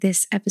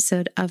This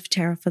episode of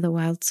Tarot for the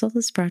Wild Soul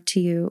is brought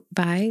to you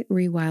by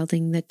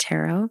Rewilding the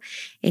Tarot,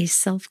 a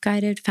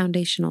self-guided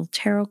foundational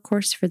tarot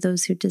course for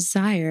those who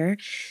desire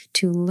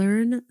to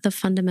learn the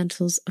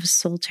fundamentals of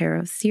soul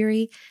tarot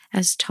theory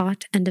as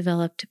taught and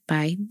developed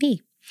by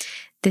me.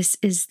 This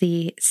is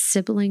the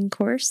sibling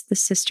course, the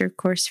sister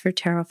course for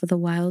Tarot for the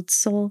Wild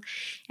Soul,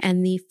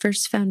 and the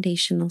first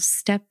foundational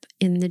step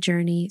in the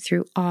journey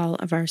through all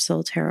of our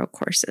soul tarot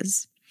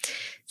courses.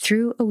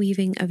 Through a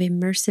weaving of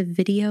immersive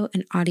video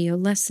and audio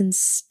lessons,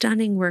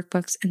 stunning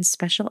workbooks, and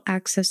special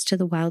access to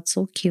the Wild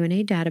Soul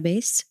Q&A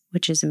database,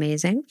 which is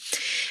amazing,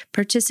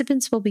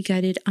 participants will be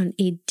guided on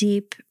a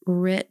deep,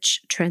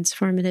 rich,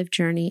 transformative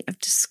journey of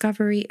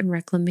discovery and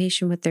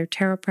reclamation with their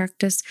tarot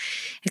practice,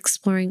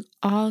 exploring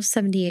all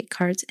 78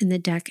 cards in the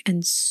deck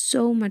and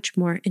so much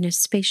more in a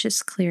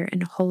spacious, clear,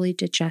 and wholly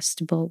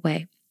digestible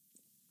way.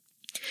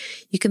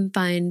 You can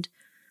find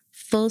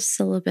full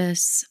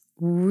syllabus,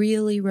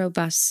 really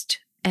robust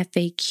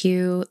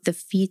FAQ, the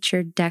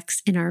featured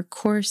decks in our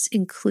course,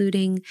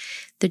 including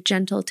the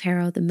Gentle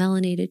Tarot, the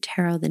Melanated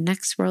Tarot, the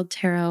Next World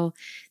Tarot,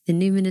 the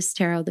Numinous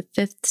Tarot, the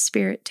Fifth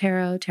Spirit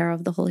Tarot, Tarot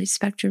of the Holy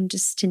Spectrum,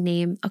 just to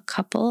name a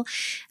couple.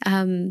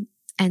 And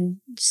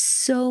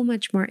so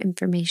much more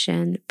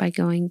information by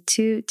going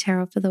to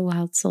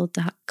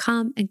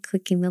tarotforthewildsoul.com and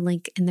clicking the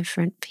link in the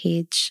front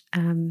page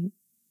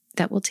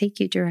that will take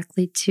you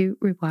directly to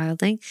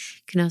Rewilding.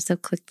 You can also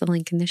click the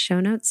link in the show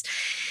notes.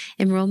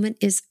 Enrollment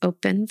is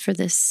open for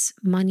this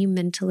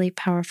monumentally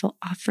powerful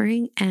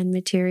offering, and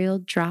material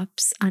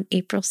drops on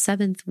April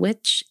 7th,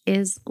 which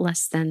is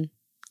less than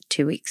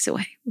 2 weeks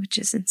away, which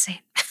is insane.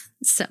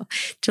 So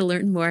to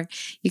learn more,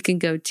 you can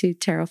go to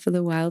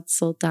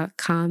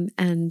tarotforthewildsoul.com,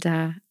 and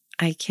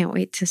I can't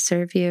wait to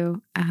serve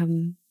you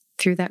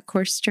through that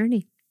course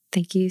journey.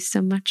 Thank you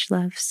so much,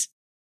 loves.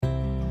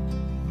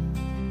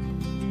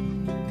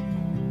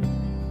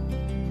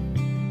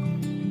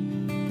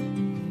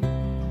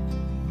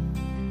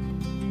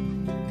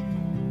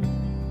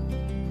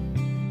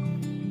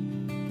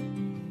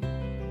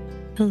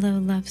 Hello,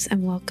 loves,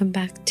 and welcome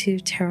back to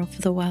Tarot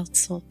for the Wild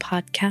Soul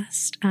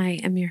podcast. I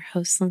am your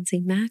host, Lindsay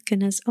Mack,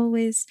 and as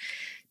always,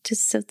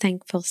 just so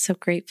thankful, so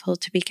grateful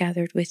to be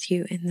gathered with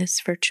you in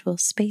this virtual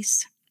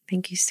space.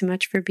 Thank you so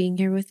much for being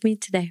here with me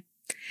today.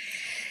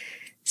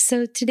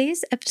 So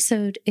today's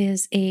episode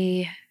is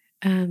the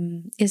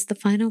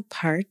final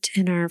part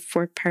in our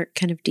 4-part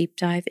kind of deep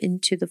dive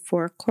into the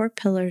 4 core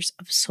pillars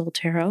of soul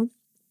tarot.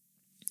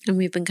 And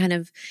we've been kind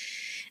of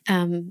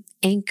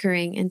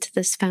anchoring into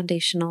this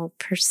foundational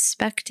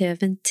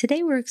perspective. And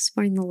today we're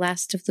exploring the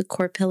last of the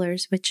core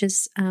pillars, which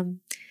is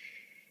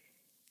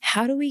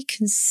how do we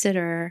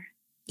consider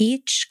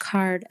each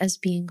card as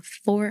being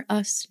for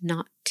us,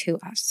 not to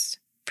us?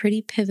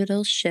 Pretty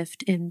pivotal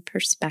shift in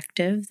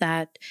perspective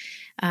that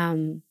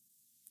it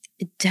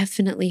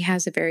definitely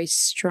has a very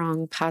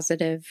strong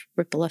positive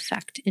ripple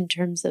effect in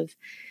terms of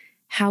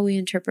how we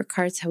interpret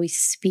cards, how we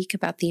speak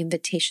about the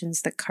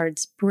invitations that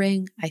cards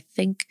bring. I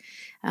think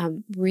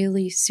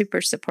really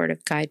super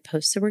supportive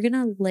guideposts. So we're going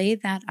to lay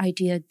that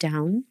idea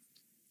down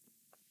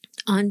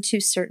onto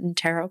certain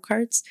tarot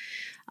cards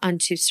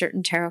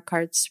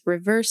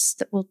reversed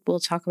that we'll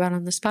talk about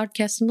on this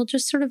podcast. And we'll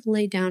just sort of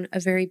lay down a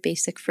very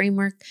basic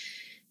framework.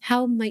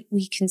 How might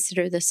we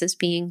consider this as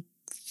being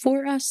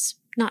for us,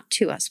 not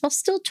to us, while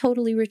still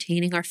totally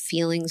retaining our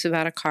feelings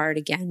about a card?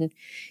 Again,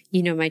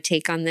 you know my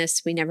take on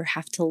this. We never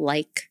have to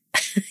like,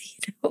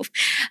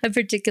 a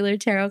particular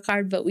tarot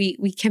card, but we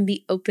can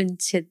be open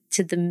to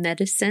the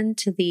medicine,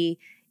 to the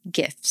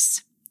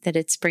gifts that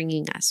it's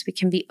bringing us. We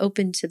can be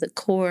open to the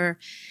core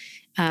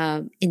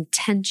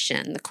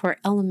intention, the core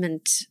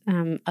element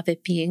of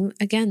it being,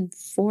 again,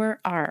 for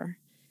our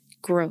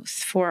growth,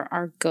 for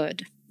our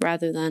good,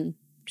 rather than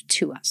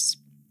to us.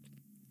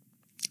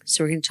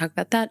 So we're going to talk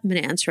about that. I'm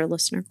going to answer a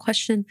listener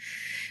question.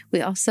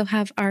 We also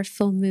have our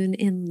full moon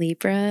in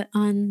Libra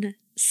on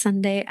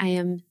Sunday. I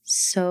am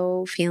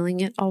so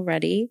feeling it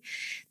already.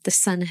 The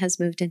sun has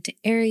moved into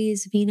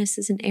Aries. Venus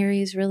is in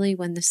Aries. Really,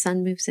 when the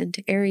sun moves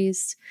into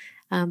Aries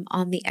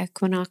on the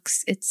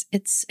equinox,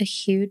 it's a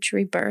huge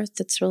rebirth.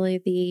 It's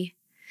really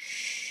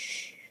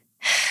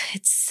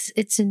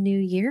it's a new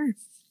year.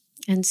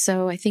 And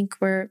so I think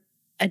we're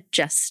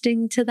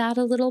adjusting to that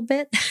a little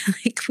bit.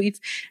 Like we've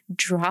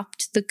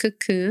dropped the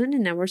cocoon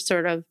and now we're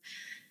sort of,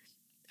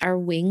 our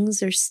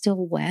wings are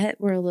still wet.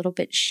 We're a little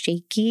bit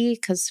shaky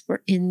because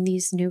we're in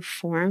these new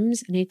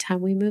forms.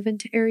 Anytime we move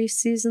into Aries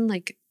season,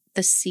 like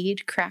the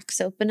seed cracks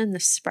open and the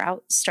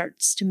sprout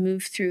starts to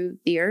move through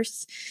the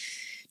earth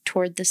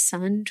toward the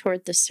sun,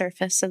 toward the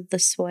surface of the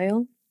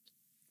soil.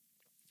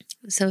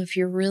 So if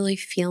you're really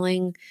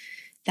feeling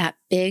that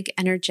big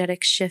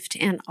energetic shift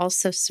and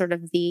also sort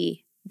of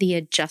the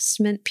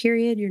adjustment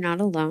period, you're not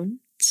alone.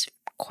 It's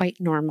quite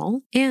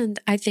normal. And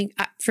I think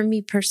for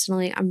me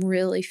personally, I'm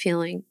really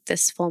feeling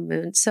this full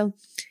moon. So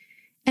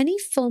any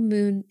full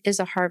moon is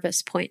a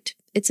harvest point.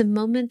 It's a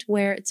moment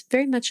where it's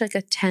very much like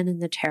a 10 in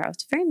the tarot.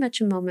 It's very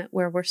much a moment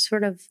where we're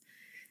sort of,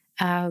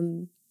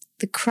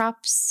 the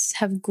crops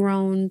have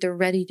grown, they're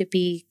ready to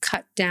be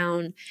cut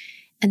down.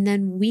 And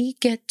then we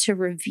get to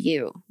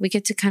review. We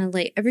get to kind of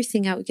lay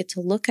everything out. We get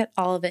to look at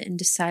all of it and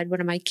decide, what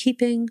am I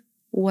keeping?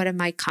 What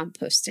am I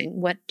composting?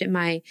 What am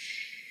I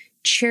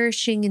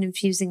cherishing and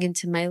infusing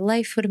into my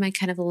life? What am I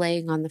kind of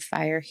laying on the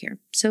fire here?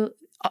 So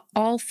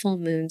all full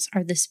moons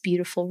are this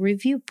beautiful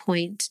review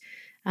point,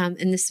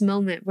 in this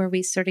moment where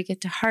we sort of get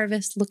to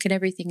harvest, look at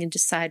everything, and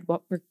decide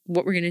what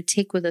we're going to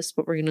take with us,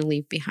 what we're going to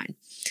leave behind.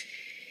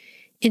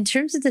 In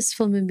terms of this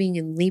full moon being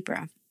in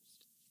Libra,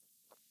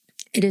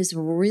 it is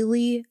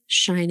really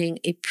shining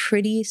a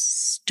pretty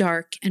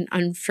stark and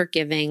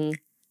unforgiving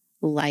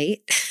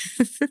light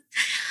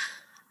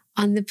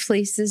on the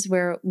places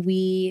where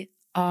we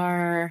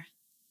are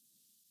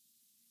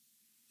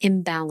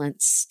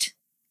imbalanced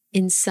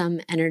in some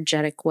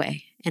energetic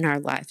way in our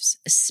lives,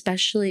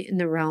 especially in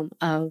the realm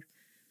of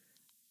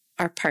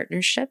our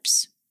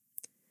partnerships,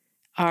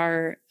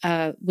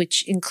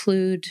 which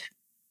include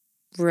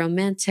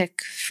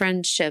romantic,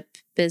 friendship,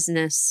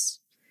 business,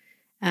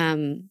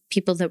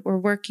 people that we're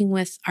working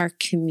with, our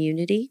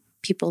community,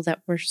 people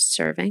that we're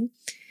serving.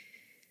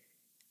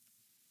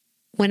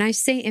 When I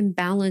say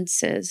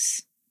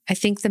imbalances, I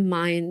think the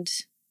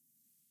mind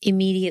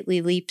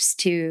immediately leaps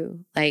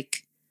to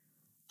like,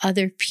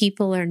 other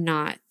people are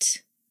not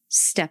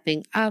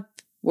stepping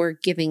up. We're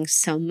giving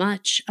so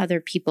much. Other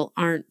people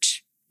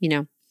aren't,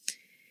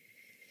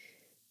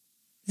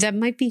 That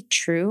might be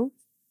true,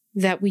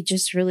 that we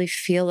just really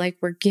feel like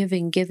we're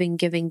giving,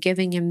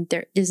 and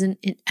there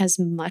isn't as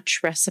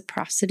much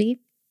reciprocity.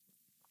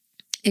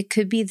 It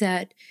could be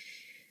that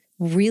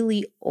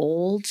really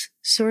old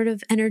sort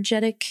of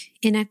energetic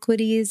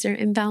inequities or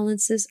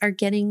imbalances are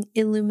getting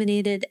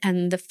illuminated,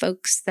 and the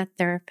folks that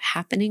they're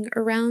happening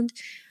around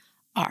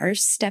are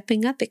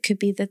stepping up. It could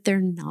be that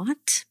they're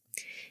not.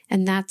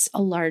 And that's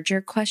a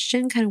larger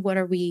question. Kind of what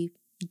are we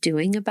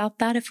doing about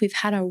that? If we've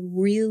had a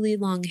really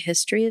long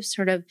history of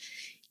sort of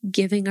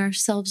giving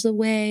ourselves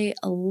away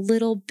a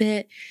little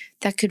bit,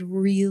 that could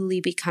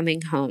really be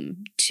coming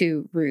home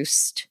to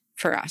roost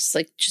for us.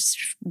 Like just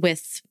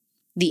with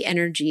the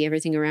energy,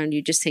 everything around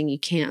you, just saying you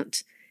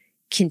can't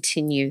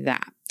continue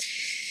that.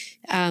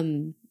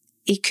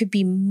 It could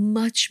be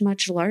much,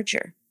 much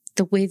larger.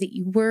 The way that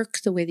you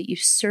work, the way that you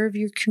serve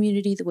your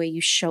community, the way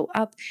you show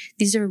up.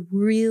 These are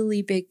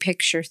really big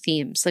picture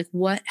themes. Like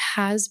what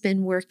has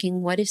been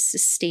working, what is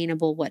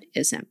sustainable, what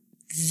isn't.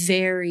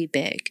 Very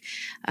big.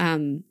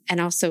 And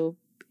also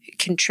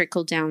can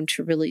trickle down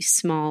to really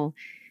small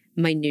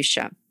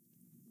minutia.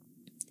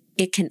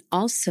 It can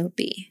also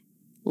be,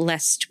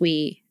 let's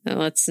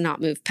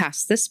not move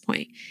past this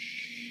point,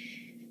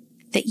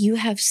 that you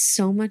have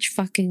so much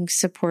fucking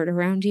support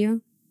around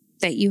you,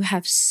 that you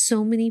have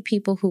so many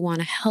people who want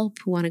to help,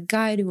 who want to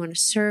guide, who want to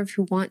serve,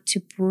 who want to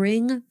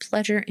bring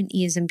pleasure and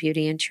ease and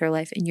beauty into your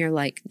life. And you're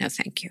like, no,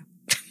 thank you,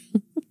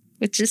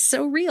 which is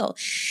so real.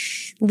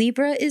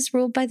 Libra is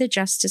ruled by the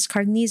Justice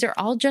card. And these are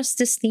all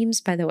justice themes,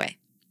 by the way.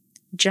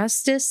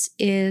 Justice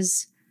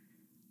is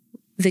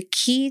the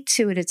key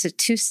to it. It's a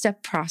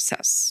two-step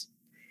process.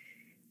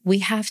 We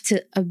have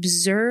to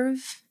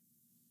observe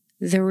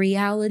the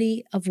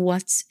reality of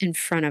what's in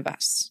front of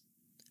us.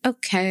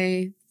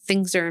 Okay,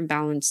 things are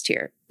imbalanced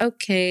here.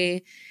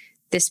 Okay,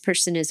 this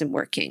person isn't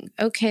working.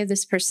 Okay,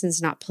 this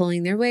person's not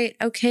pulling their weight.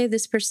 Okay,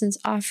 this person's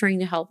offering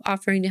to help,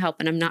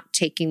 and I'm not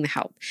taking the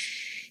help.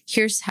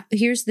 Here's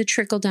the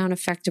trickle-down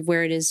effect of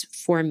where it is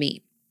for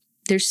me.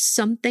 There's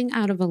something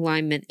out of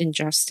alignment in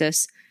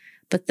justice,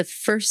 but the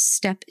first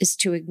step is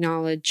to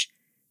acknowledge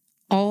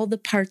all the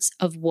parts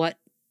of what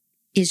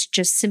is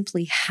just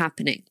simply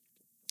happening.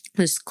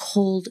 This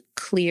cold,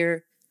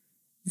 clear,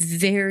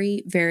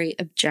 very, very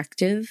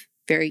objective,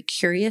 very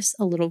curious,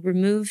 a little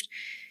removed.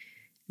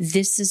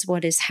 This is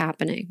what is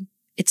happening.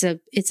 It's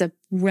a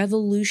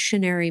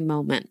revolutionary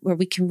moment where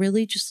we can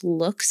really just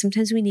look.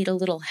 Sometimes we need a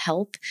little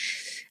help.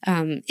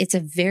 It's a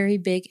very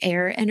big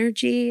air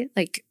energy,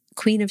 like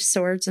Queen of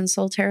Swords and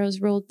Soul Tarot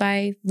is ruled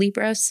by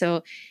Libra.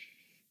 So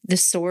the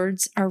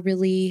swords are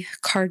really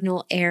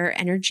cardinal air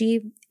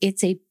energy.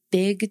 It's a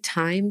big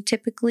time,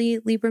 typically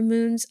Libra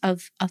moons,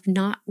 of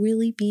not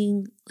really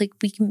being like,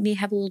 we may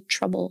have a little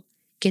trouble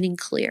getting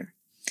clear.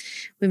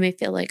 We may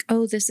feel like,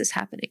 oh, this is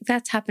happening,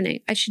 that's happening,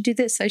 I should do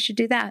this, I should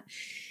do that.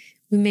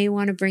 We may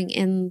want to bring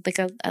in like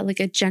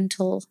a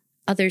gentle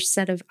other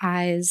set of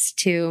eyes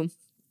to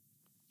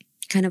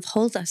kind of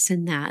hold us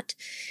in that,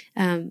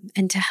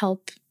 and to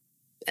help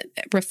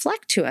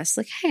reflect to us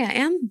like, hey, I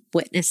am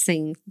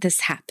witnessing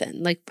this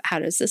happen. Like, how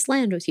does this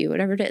land with you?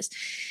 Whatever it is.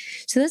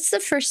 So that's the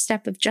first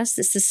step of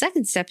justice. The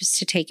second step is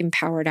to take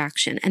empowered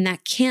action. And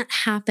that can't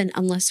happen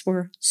unless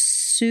we're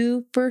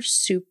super,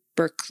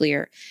 super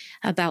clear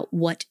about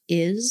what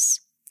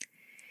is.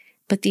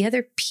 But the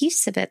other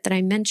piece of it that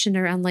I mentioned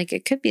around, like,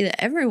 it could be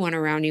that everyone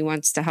around you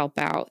wants to help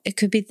out. It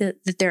could be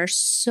that there are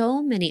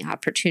so many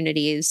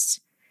opportunities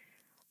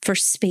for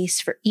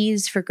space, for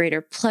ease, for greater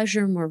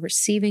pleasure, more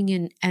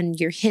receiving, and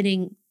you're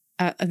hitting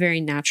a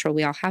very natural,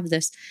 we all have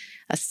this,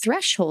 a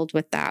threshold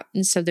with that.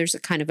 And so there's a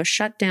kind of a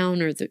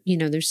shutdown, or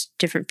there's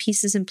different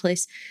pieces in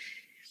place.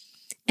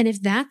 And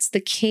if that's the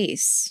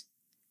case,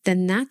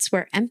 then that's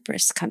where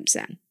Empress comes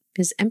in.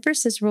 Because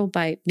Empress is ruled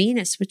by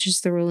Venus, which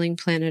is the ruling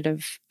planet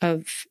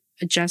of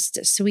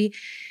justice. So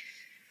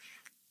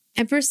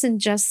Empress and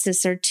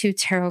Justice are two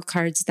tarot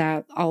cards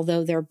that,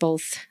 although they're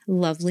both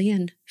lovely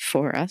and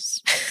for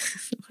us,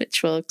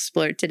 which we'll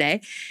explore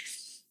today,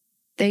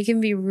 they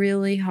can be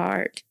really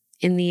hard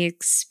in the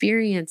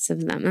experience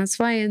of them. That's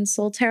why in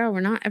Soul Tarot,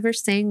 we're not ever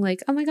saying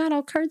like, oh my God,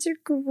 all cards are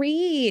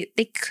great.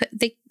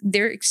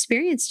 They're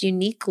experienced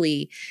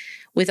uniquely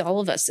with all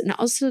of us. And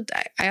also,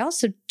 I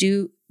also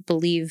do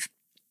believe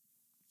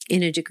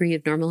in a degree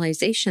of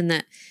normalization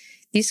that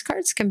these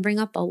cards can bring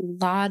up a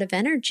lot of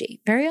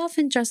energy. Very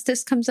often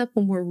Justice comes up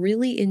when we're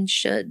really in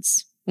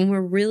shoulds, when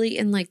we're really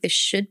in like, this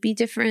should be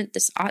different,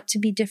 this ought to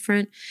be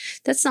different.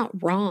 That's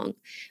not wrong.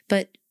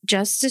 But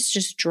Justice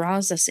just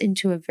draws us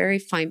into a very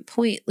fine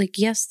point. Like,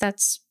 yes,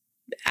 that's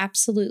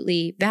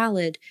absolutely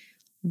valid.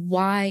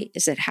 Why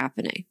is it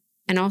happening?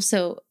 And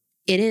also,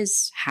 it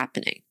is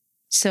happening.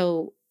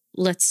 So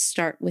let's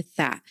start with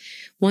that.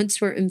 Once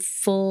we're in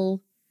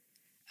full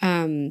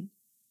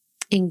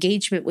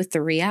engagement with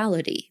the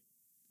reality,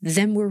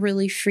 then we're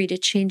really free to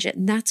change it.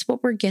 And that's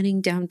what we're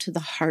getting down to the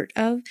heart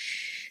of,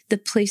 the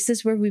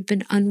places where we've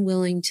been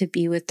unwilling to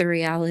be with the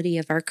reality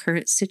of our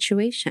current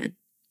situation.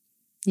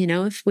 You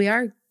know, if we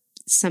are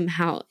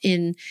somehow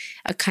in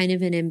a kind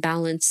of an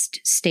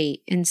imbalanced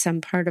state in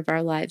some part of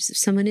our lives, if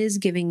someone is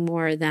giving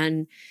more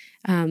than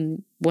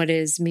what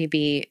is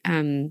maybe,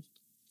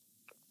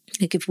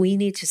 like if we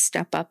need to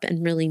step up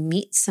and really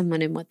meet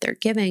someone in what they're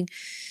giving,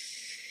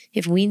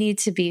 if we need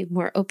to be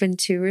more open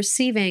to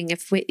receiving,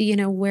 if we, you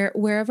know,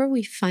 wherever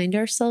we find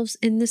ourselves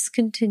in this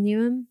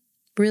continuum,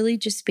 really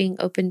just being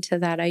open to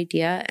that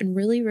idea and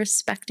really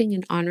respecting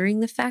and honoring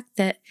the fact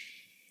that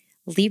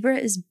Libra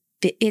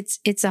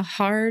it's a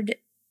hard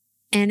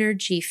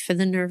energy for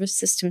the nervous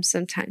system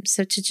sometimes.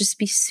 So to just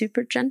be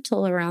super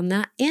gentle around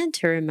that, and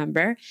to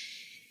remember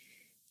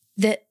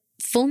that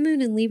full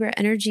moon and Libra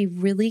energy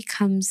really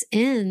comes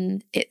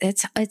in.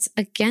 It's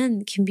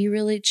again, can be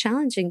really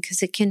challenging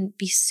because it can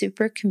be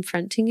super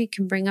confronting. It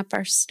can bring up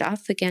our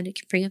stuff. Again, it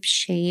can bring up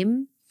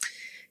shame.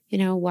 You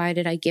know, why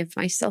did I give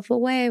myself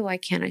away? Why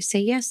can't I say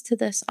yes to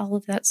this? All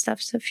of that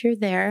stuff. So if you're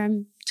there,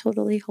 I'm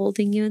totally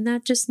holding you in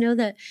that. Just know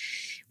that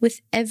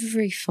with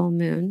every full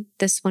moon,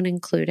 this one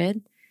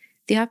included,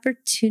 the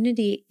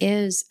opportunity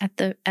is at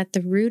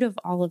the root of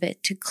all of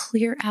it to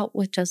clear out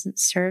what doesn't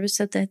serve,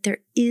 so that there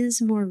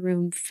is more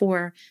room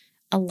for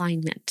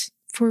alignment,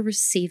 for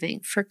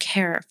receiving, for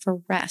care,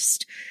 for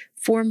rest,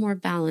 for more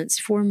balance,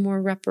 for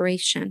more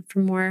reparation, for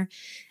more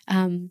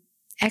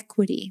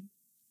equity,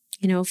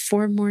 you know,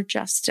 for more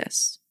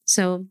justice.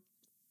 So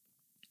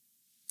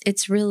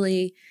it's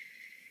really,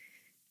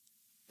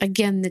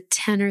 again, the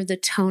tenor, the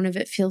tone of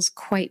it feels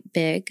quite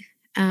big.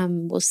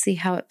 We'll see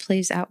how it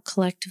plays out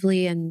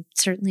collectively, and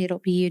certainly it'll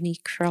be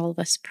unique for all of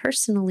us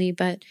personally,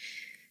 but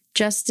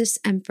Justice,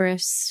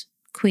 Empress,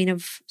 Queen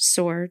of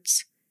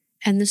Swords,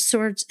 and the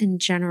swords in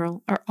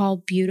general are all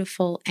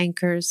beautiful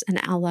anchors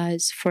and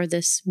allies for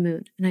this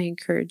moon. And I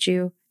encourage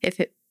you,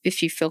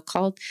 if you feel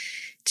called,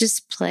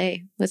 just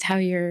play with how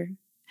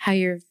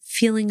you're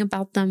feeling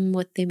about them,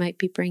 what they might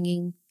be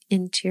bringing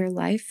into your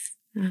life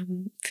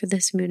for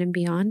this moon and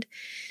beyond.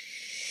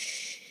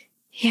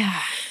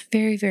 Yeah,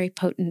 very, very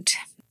potent.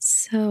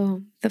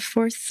 So the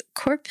fourth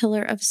core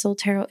pillar of Soul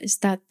Tarot is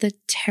that the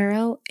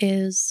tarot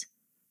is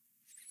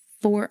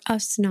for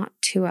us, not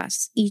to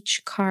us.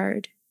 Each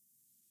card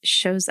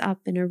shows up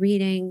in a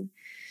reading,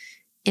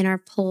 in our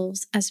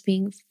pulls, as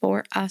being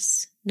for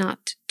us,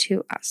 not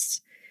to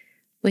us,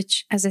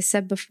 which, as I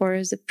said before,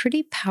 is a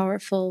pretty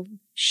powerful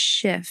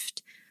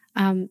shift.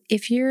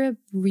 If you're a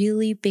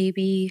really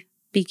baby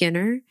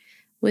beginner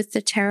with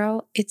the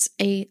tarot, it's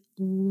a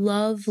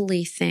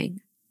lovely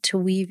thing to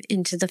weave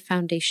into the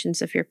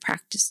foundations of your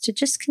practice, to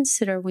just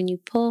consider when you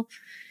pull,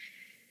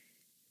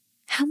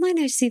 how might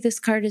I see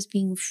this card as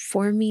being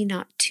for me,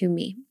 not to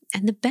me?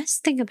 And the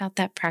best thing about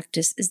that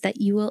practice is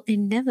that you will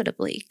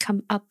inevitably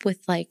come up with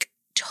like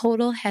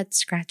total head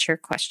scratcher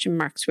question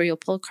marks, where you'll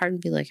pull a card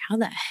and be like, how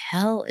the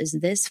hell is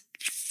this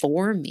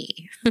for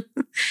me?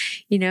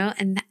 You know,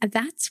 and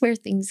that's where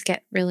things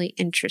get really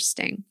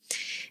interesting,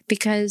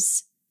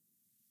 because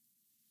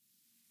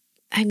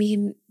I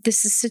mean,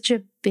 this is such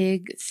a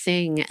big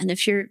thing. And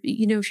if you're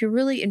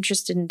really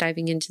interested in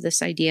diving into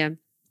this idea,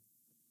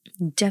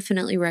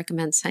 definitely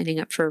recommend signing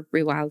up for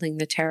Rewilding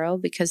the Tarot,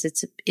 because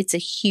it's a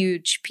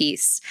huge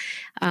piece,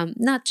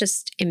 not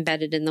just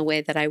embedded in the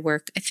way that I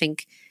work. I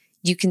think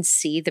you can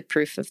see the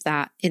proof of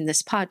that in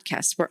this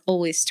podcast. We're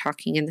always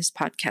talking in this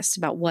podcast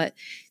about what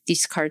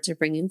these cards are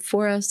bringing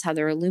for us, how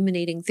they're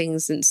illuminating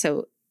things. And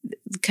so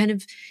kind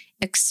of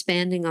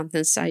expanding on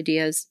this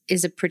idea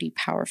is a pretty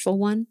powerful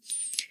one.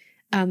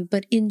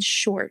 But in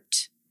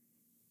short,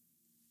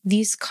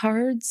 these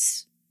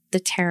cards, the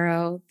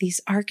tarot,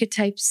 these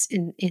archetypes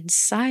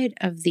inside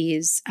of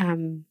these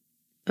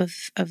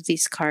of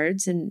these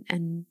cards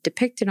and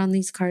depicted on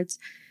these cards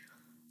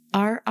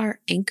are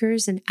our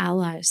anchors and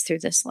allies through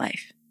this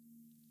life.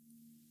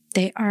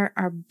 They are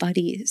our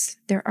buddies.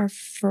 They're our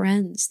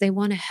friends. They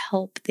want to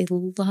help. They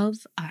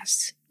love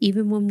us,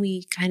 even when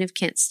we kind of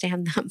can't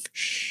stand them.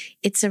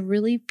 It's a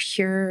really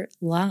pure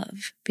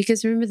love,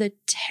 because remember, the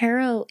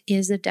tarot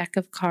is a deck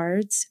of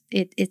cards.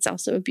 It's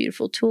also a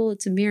beautiful tool.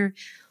 It's a mirror.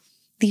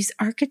 These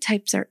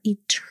archetypes are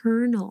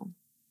eternal.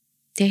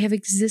 They have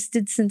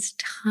existed since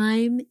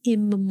time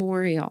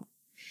immemorial.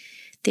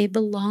 They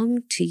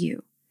belong to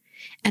you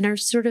and are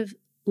sort of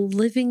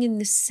living in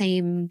the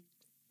same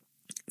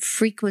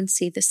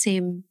frequency, the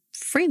same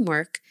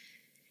framework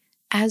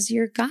as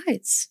your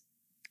guides,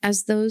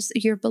 as those,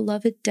 your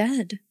beloved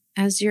dead,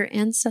 as your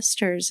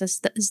ancestors,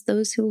 as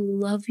those who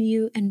love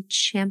you and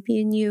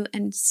champion you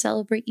and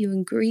celebrate you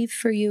and grieve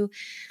for you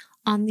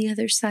on the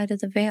other side of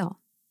the veil.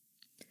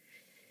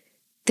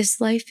 This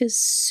life is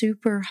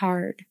super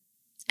hard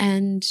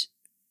and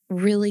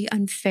really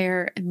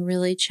unfair and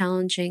really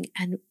challenging,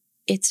 and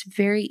it's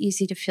very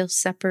easy to feel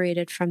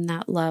separated from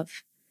that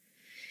love.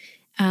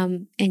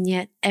 And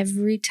yet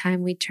every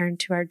time we turn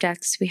to our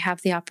decks, we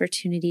have the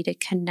opportunity to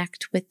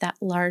connect with that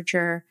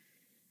larger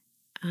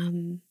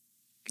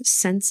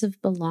sense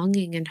of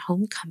belonging and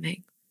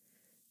homecoming,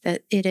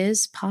 that it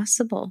is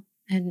possible.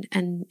 And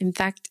in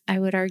fact, I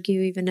would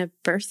argue even a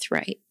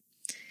birthright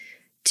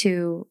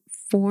to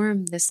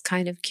form this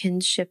kind of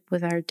kinship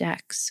with our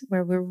decks,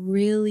 where we're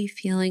really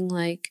feeling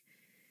like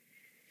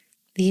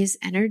these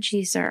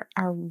energies are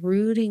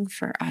rooting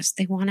for us.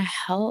 They want to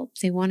help.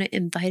 They want to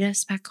invite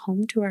us back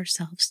home to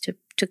ourselves,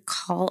 to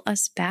call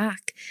us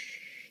back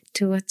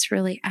to what's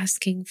really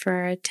asking for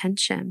our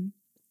attention.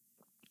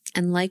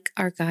 And like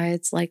our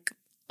guides, like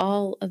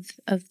all of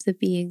the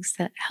beings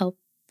that help,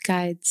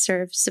 guide,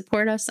 serve,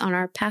 support us on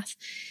our path,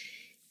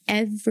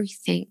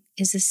 everything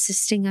is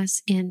assisting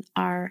us in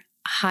our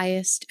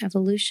highest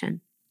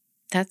evolution.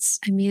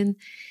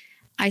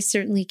 I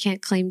certainly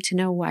can't claim to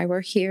know why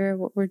we're here,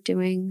 what we're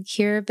doing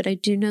here, but I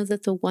do know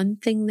that the one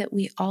thing that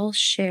we all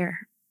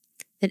share,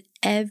 that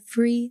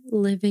every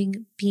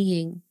living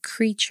being,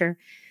 creature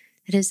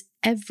that has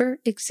ever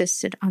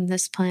existed on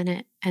this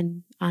planet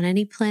and on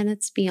any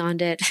planets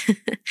beyond it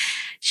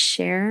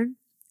share,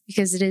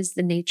 because it is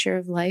the nature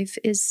of life,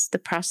 is the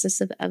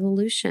process of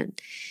evolution.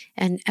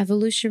 And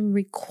evolution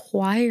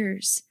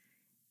requires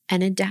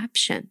an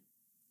adaptation.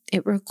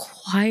 It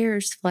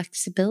requires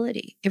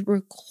flexibility. It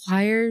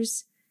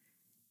requires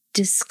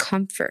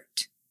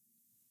discomfort.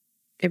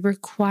 It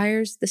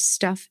requires the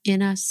stuff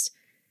in us,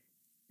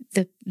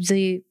 the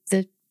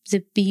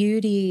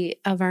beauty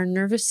of our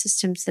nervous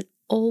systems that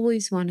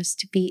always want us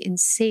to be in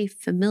safe,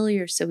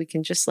 familiar, so we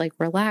can just like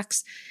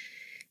relax.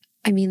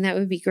 I mean, that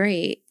would be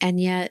great. And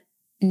yet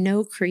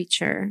no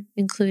creature,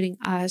 including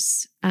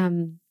us,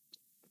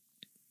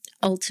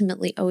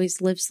 ultimately always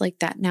lives like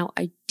that. Now,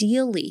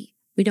 ideally,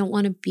 we don't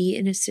want to be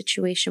in a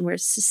situation where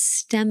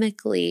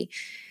systemically,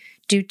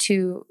 due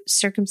to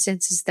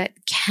circumstances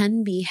that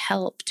can be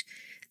helped,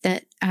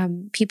 that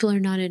people are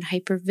not in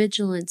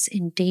hypervigilance,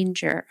 in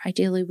danger.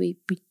 Ideally, we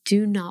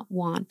do not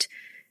want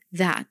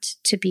that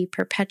to be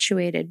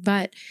perpetuated.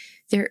 But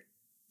there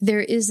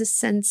is a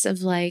sense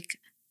of like,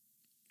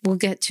 we'll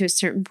get to a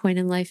certain point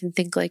in life and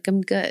think like,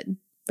 I'm good,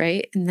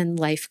 right? And then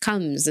life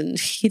comes, and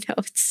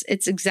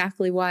it's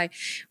exactly why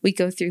we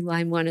go through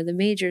line one of the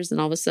majors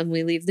and all of a sudden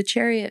we leave the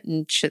chariot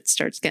and shit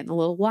starts getting a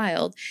little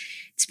wild.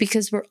 It's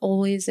because we're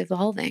always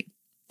evolving.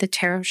 The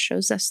tarot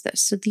shows us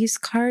this. So these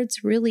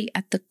cards really,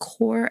 at the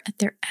core, at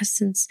their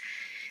essence,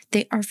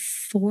 they are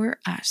for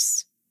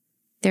us.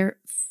 They're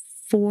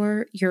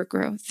for your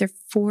growth. They're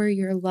for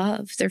your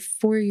love. They're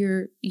for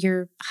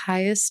your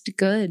highest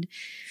good.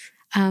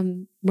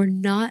 We're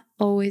not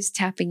always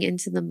tapping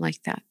into them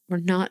like that. We're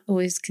not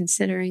always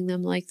considering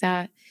them like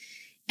that.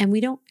 And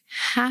we don't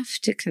have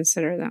to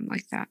consider them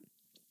like that.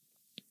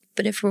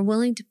 But if we're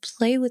willing to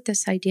play with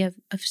this idea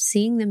of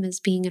seeing them as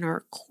being in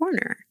our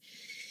corner,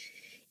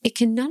 it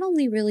can not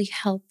only really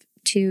help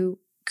to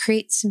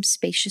create some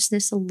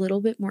spaciousness, a little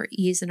bit more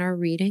ease in our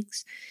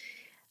readings.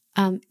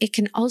 It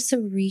can also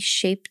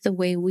reshape the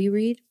way we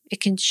read. It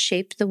can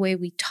shape the way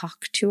we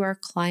talk to our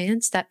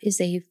clients. That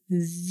is a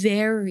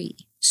very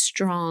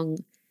strong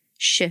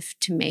shift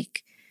to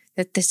make,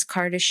 that this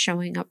card is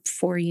showing up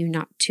for you,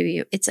 not to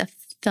you. It's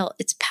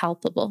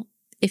palpable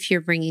if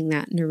you're bringing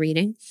that in a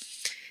reading.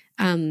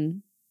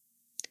 And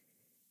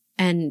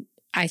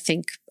I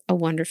think a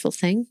wonderful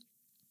thing.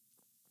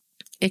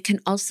 It can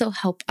also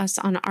help us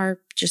on our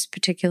just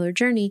particular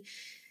journey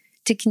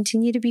to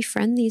continue to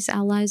befriend these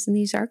allies and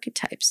these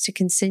archetypes, to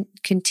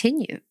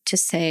continue to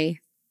say,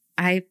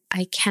 I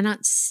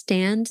cannot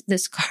stand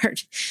this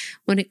card.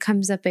 When it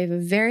comes up, I have a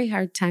very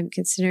hard time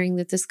considering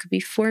that this could be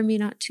for me,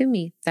 not to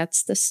me.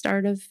 That's the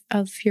start of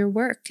your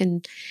work.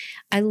 And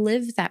I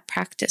live that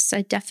practice.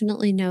 I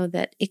definitely know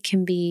that it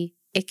can be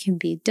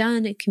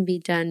done. It can be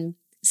done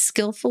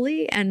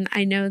skillfully. And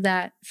I know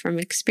that from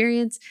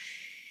experience,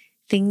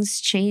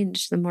 things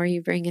change the more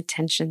you bring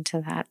attention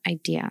to that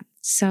idea.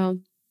 So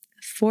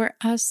for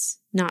us,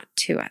 not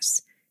to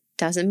us.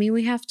 Doesn't mean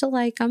we have to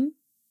like them.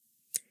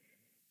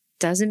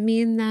 Doesn't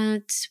mean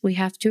that we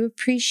have to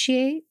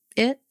appreciate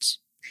it.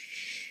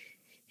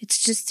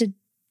 It's just a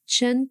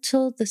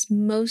gentle, this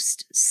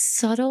most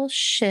subtle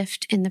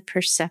shift in the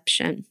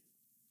perception.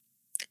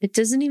 It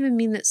doesn't even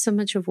mean that so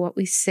much of what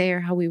we say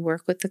or how we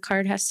work with the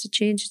card has to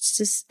change. It's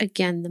just,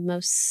 again, the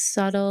most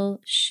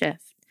subtle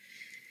shift.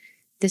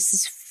 This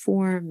is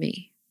for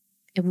me.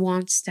 It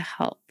wants to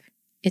help.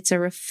 It's a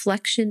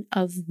reflection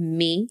of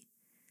me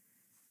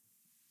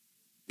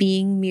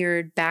being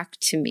mirrored back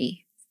to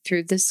me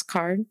through this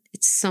card.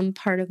 It's some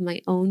part of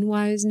my own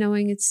wise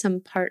knowing. It's some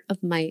part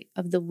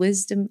of the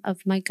wisdom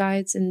of my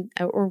guides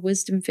or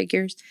wisdom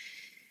figures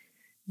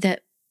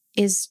that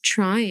is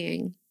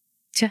trying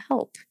to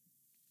help.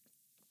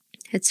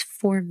 It's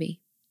for me,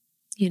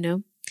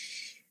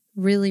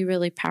 really,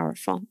 really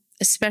powerful,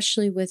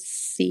 especially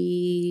with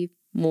the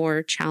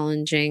more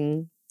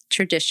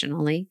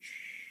traditionally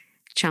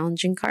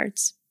challenging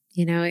cards.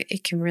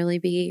 It can really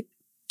be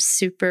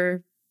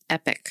super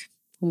epic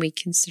when we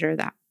consider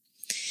that.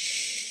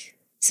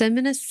 So I'm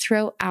going to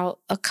throw out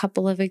a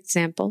couple of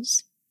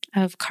examples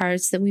of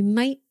cards that we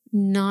might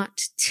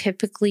not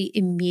typically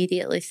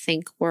immediately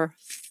think were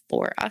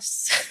for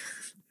us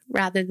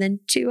rather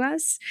than to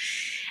us.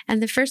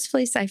 And the first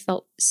place I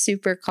felt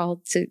super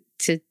called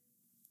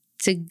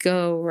to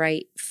go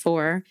right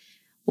for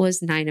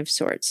was Nine of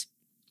Swords.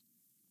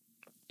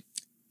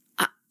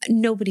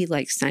 Nobody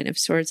likes Nine of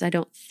Swords, I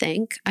don't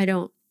think. I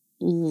don't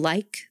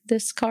like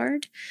this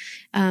card.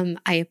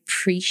 I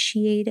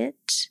appreciate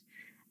it.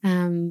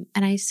 And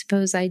I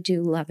suppose I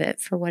do love it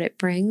for what it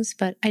brings,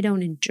 but I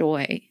don't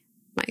enjoy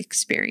my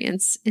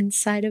experience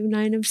inside of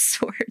Nine of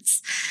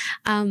Swords.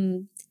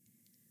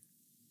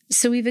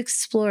 So we've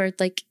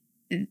explored,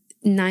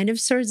 Nine of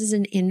Swords is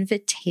an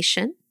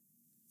invitation.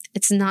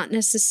 It's not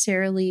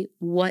necessarily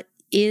what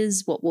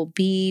is, what will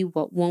be,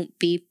 what won't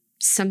be.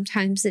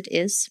 Sometimes it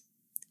is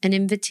an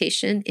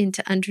invitation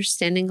into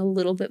understanding a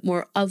little bit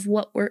more of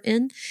what we're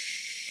in.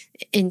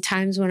 In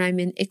times when I'm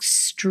in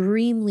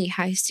extremely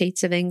high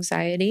states of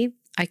anxiety,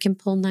 I can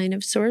pull Nine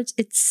of Swords.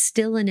 It's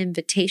still an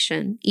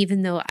invitation,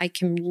 even though I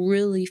can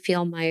really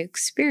feel my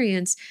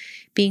experience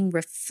being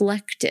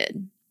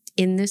reflected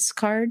in this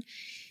card.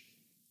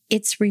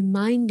 It's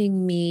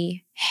reminding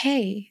me,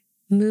 hey,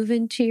 move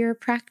into your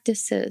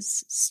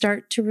practices.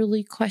 Start to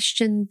really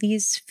question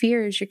these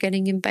fears. You're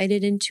getting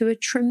invited into a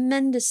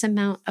tremendous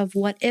amount of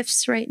what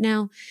ifs right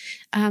now.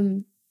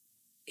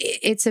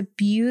 It's a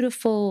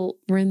beautiful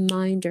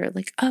reminder,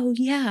 oh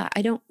yeah,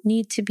 I don't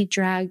need to be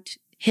dragged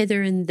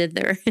hither and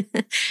thither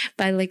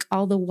by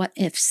all the what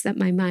ifs that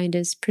my mind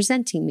is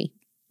presenting me.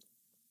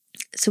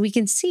 So we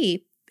can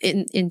see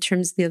in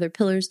terms of the other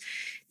pillars,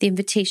 the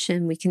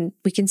invitation, we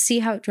can see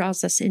how it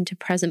draws us into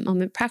present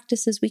moment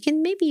practices. We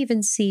can maybe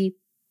even see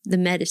the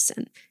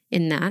medicine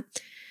in that.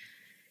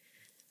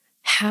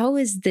 How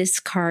is this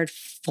card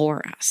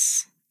for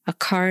us? A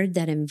card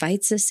that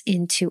invites us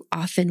into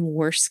often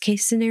worst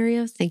case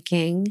scenario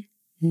thinking,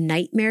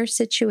 nightmare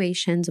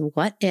situations,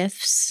 what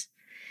ifs.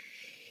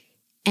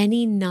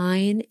 Any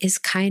nine is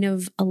kind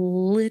of a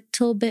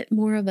little bit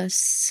more of a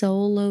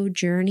solo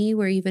journey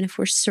where even if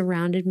we're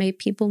surrounded by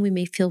people, we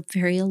may feel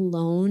very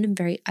alone and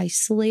very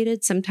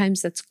isolated.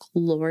 Sometimes that's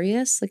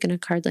glorious, like in a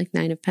card like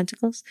Nine of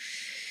Pentacles.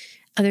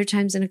 Other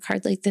times in a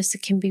card like this,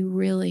 it can be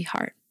really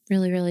hard,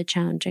 really, really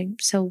challenging.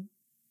 So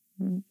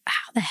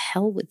how the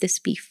hell would this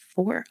be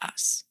for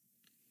us?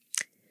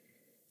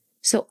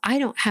 So I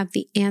don't have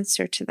the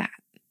answer to that,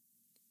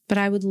 but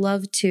I would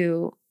love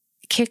to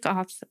kick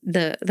off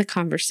the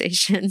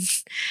conversation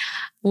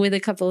with a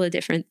couple of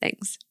different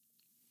things.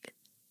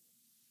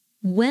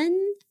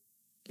 When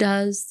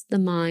does the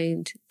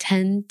mind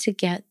tend to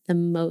get the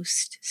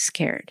most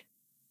scared?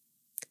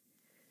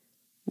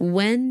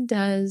 When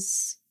do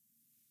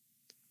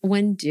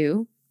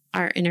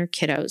our inner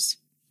kiddos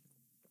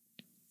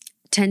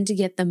tend to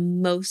get the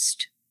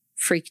most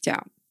freaked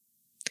out?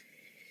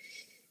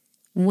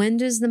 When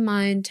does the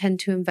mind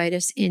tend to invite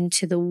us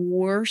into the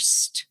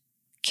worst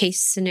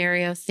case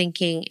scenario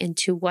thinking,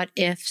 into what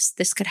ifs,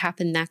 this could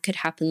happen, that could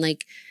happen,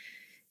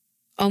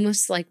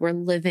 almost like we're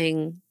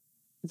living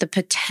the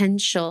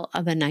potential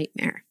of a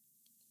nightmare?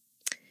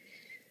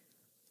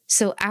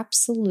 So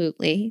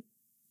absolutely,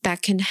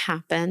 that can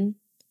happen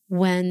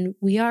when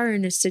we are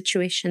in a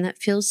situation that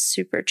feels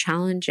super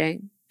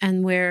challenging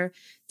and where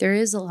there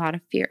is a lot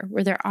of fear,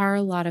 where there are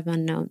a lot of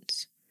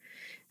unknowns,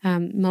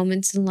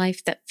 moments in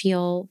life that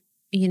feel,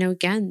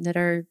 again, that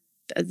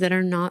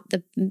are not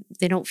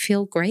they don't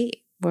feel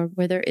great,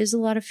 where there is a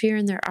lot of fear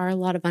and there are a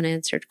lot of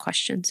unanswered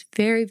questions.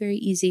 Very, very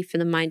easy for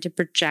the mind to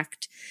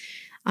project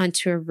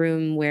onto a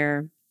room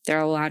where there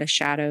are a lot of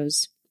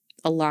shadows,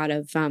 a lot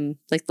of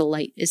the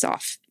light is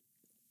off,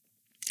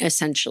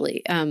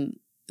 essentially.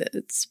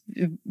 It's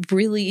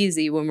really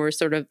easy when we're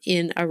sort of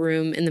in a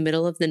room in the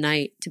middle of the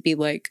night to be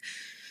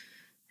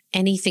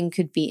anything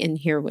could be in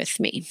here with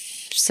me.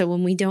 So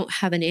when we don't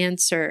have an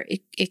answer,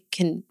 it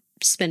can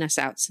spin us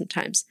out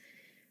sometimes.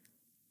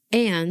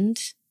 And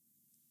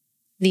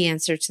the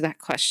answer to that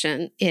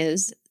question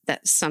is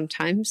that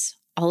sometimes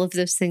all of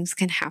those things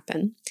can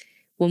happen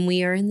when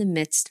we are in the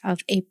midst of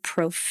a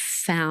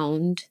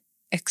profound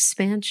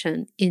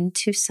expansion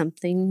into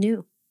something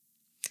new.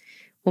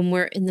 when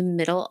we're in the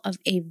middle of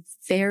a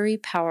very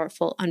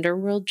powerful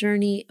underworld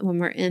journey, when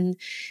we're in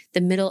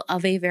the middle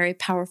of a very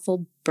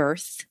powerful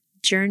birth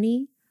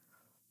journey,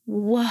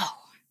 whoa,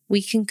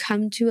 we can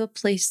come to a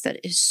place that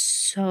is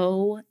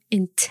so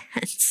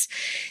intense,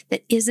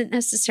 that isn't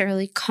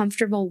necessarily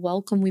comfortable,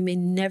 welcome. We may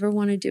never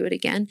want to do it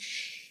again.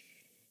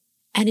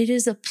 And it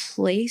is a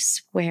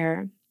place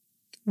where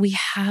we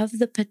have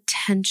the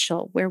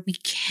potential, where we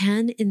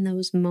can, in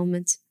those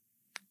moments,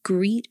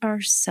 greet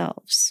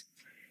ourselves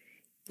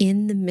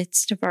in the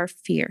midst of our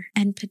fear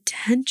and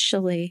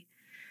potentially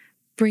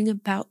bring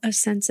about a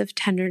sense of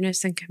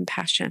tenderness and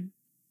compassion.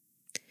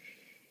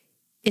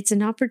 It's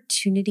an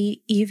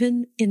opportunity,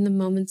 even in the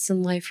moments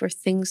in life where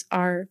things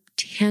are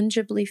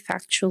tangibly,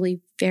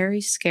 factually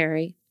very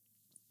scary,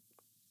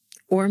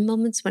 or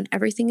moments when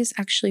everything is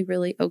actually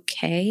really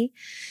okay,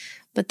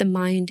 but the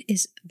mind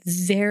is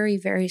very,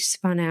 very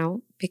spun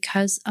out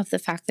because of the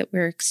fact that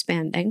we're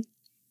expanding.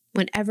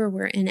 Whenever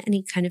we're in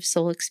any kind of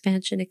soul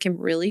expansion, it can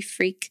really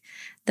freak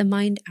the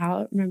mind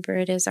out. Remember,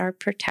 it is our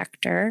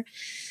protector.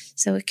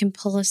 So it can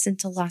pull us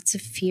into lots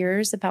of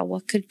fears about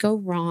what could go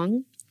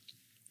wrong.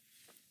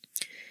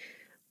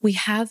 We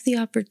have the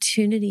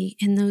opportunity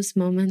in those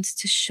moments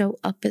to show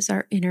up as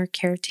our inner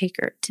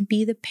caretaker, to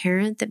be the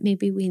parent that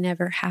maybe we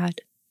never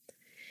had,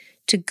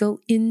 to go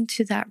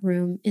into that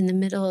room in the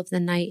middle of the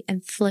night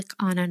and flick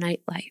on a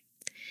nightlight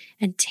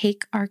and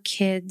take our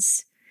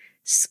kids,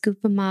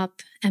 scoop them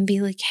up and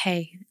be like,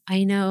 hey,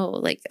 I know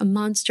like a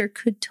monster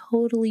could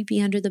totally be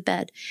under the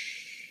bed.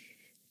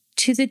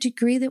 To the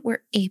degree that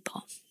we're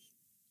able,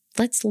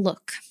 let's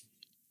look,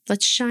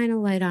 let's shine a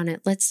light on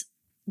it.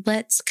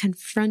 Let's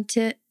confront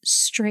it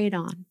straight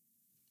on.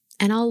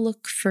 And I'll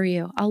look for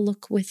you. I'll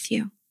look with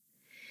you.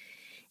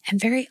 And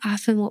very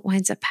often what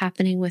winds up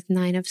happening with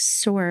Nine of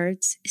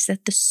Swords is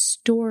that the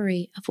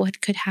story of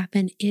what could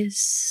happen is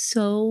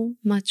so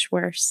much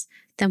worse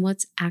than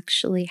what's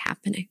actually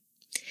happening.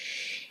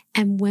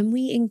 And when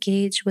we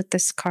engage with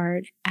this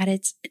card at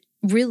its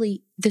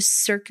really, the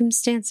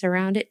circumstance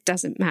around it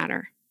doesn't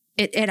matter.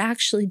 It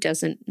actually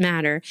doesn't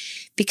matter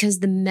because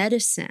the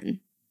medicine,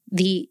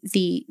 the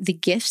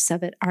gifts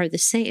of it are the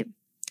same.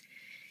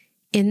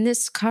 In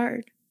this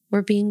card,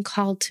 we're being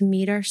called to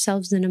meet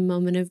ourselves in a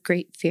moment of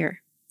great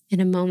fear, in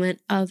a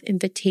moment of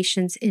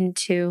invitations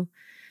into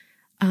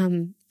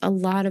a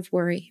lot of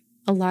worry,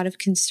 a lot of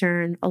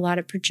concern, a lot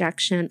of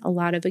projection, a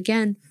lot of,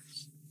 again,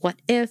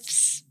 what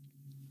ifs.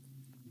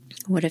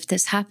 What if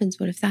this happens?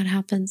 What if that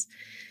happens?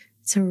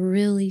 It's a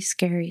really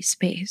scary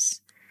space.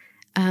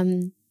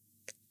 And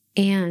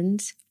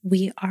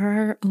we are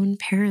our own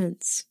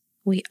parents.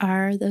 We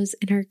are those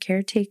inner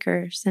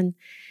caretakers. And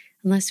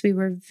unless we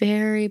were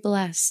very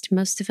blessed,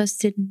 most of us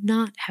did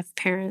not have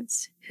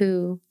parents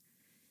who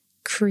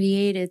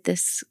created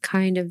this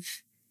kind of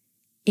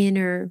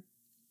inner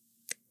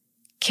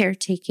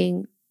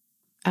caretaking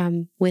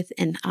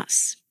within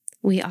us.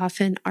 We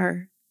often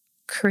are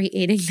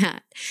creating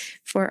that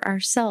for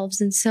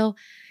ourselves. And so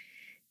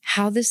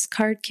how this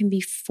card can be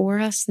for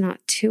us,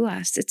 not to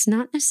us. It's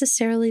not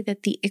necessarily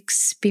that the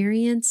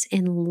experience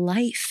in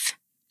life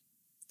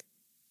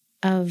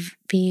of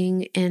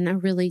being in a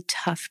really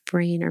tough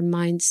brain or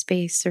mind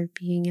space or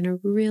being in a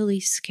really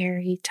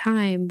scary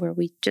time where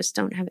we just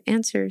don't have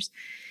answers.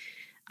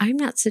 I'm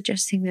not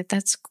suggesting that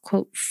that's,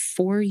 quote,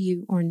 for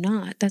you or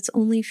not. That's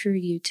only for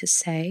you to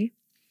say.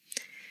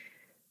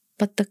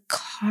 But the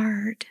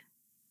card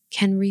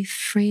can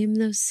reframe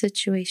those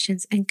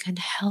situations and can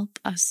help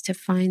us to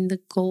find the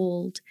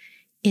gold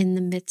in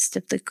the midst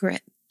of the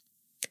grit.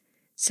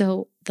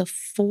 So the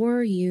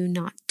for you,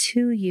 not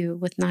to you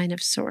with Nine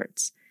of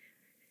Swords.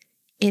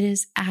 It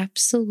is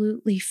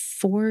absolutely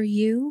for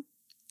you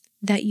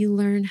that you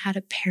learn how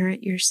to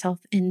parent yourself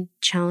in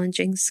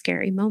challenging,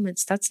 scary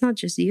moments. That's not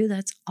just you,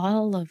 that's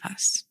all of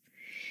us.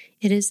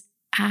 It is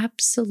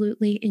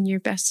absolutely in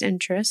your best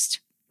interest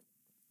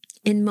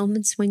in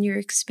moments when you're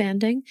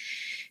expanding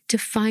to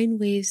find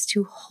ways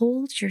to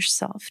hold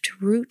yourself, to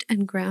root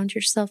and ground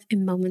yourself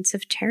in moments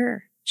of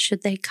terror,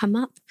 should they come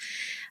up.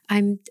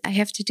 I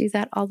have to do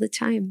that all the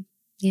time.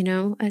 You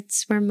know,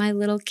 it's where my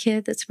little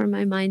kid, that's where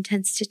my mind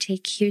tends to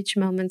take huge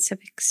moments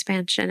of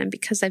expansion. And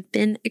because I've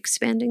been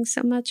expanding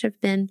so much, I've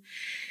been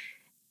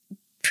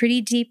pretty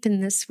deep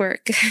in this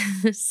work.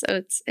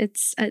 So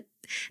it's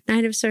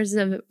Nine of Swords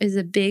is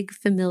a big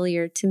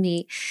familiar to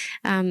me.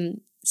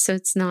 So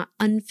it's not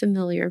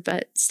unfamiliar,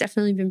 but it's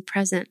definitely been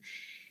present.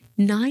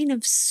 Nine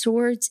of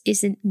Swords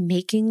isn't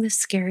making the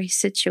scary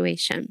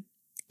situation.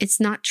 It's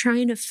not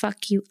trying to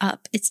fuck you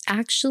up. It's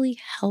actually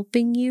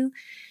helping you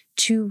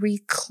to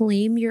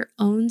reclaim your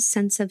own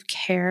sense of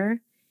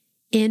care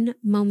in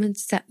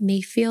moments that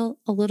may feel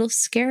a little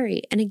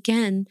scary. And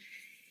again,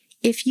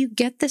 if you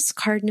get this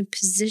card in a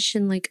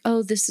position like,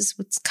 oh, this is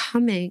what's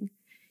coming,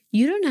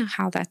 you don't know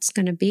how that's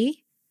going to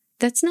be.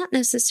 That's not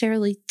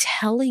necessarily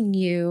telling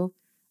you,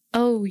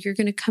 oh, you're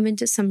going to come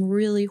into some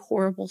really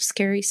horrible,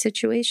 scary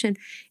situation.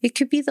 It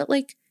could be that,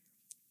 like,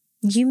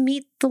 you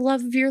meet the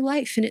love of your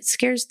life and it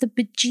scares the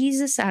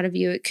bejesus out of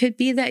you. It could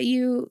be that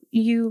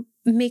you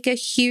make a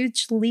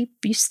huge leap,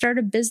 you start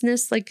a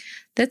business, like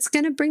that's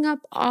going to bring up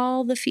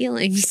all the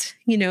feelings,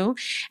 And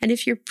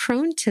if you're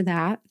prone to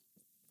that,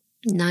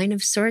 Nine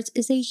of Swords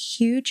is a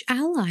huge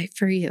ally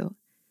for you.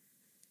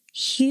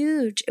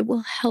 Huge. It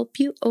will help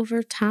you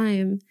over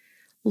time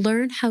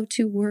learn how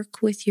to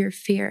work with your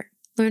fear,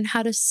 learn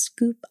how to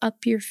scoop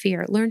up your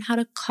fear, learn how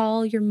to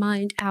call your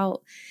mind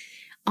out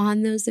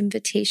on those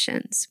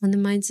invitations. When the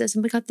mind says,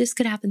 oh my God, this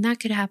could happen, that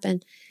could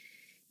happen.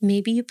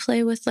 Maybe you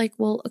play with like,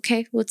 well,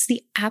 okay, what's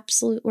the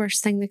absolute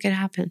worst thing that could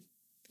happen?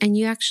 And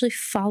you actually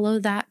follow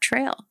that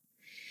trail.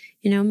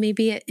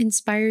 Maybe it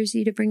inspires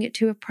you to bring it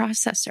to a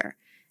processor.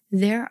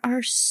 There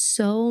are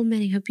so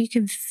many, hope you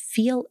can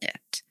feel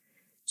it,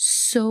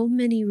 so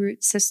many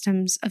root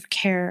systems of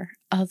care,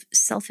 of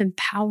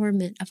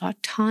self-empowerment, of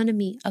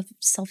autonomy, of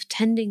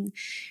self-tending,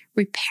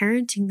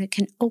 reparenting that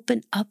can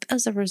open up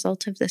as a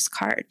result of this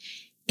card.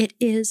 It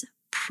is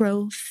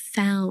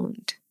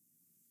profound.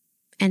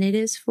 And it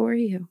is for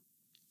you,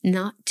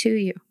 not to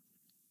you,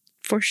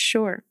 for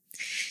sure.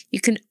 You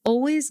can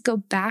always go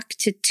back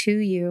to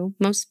you.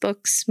 Most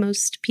books,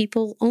 most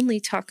people only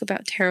talk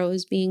about tarot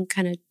as being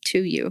kind of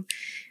to you.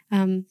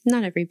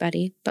 Not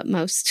everybody, but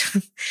most.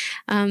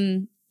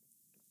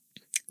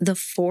 The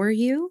for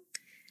you,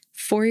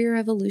 for your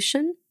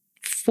evolution,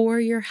 for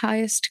your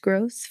highest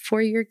growth,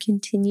 for your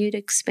continued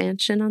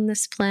expansion on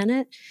this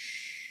planet,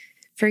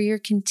 for your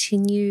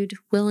continued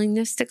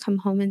willingness to come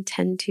home and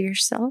tend to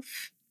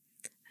yourself.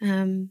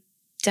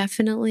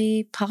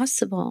 Definitely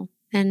possible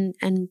and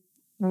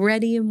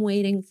ready and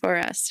waiting for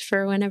us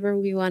for whenever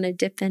we want to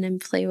dip in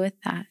and play with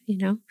that,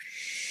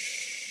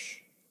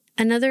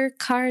 Another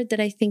card that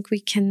I think we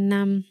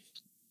can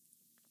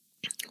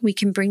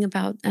bring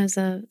about as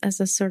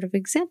a sort of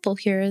example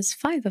here is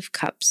Five of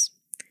Cups.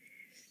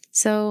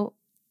 So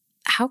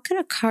how could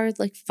a card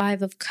like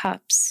Five of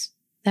Cups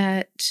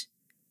that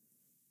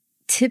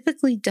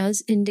typically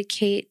does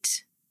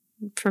indicate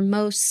for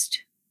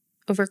most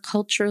over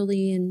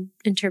culturally and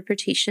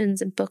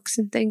interpretations and books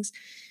and things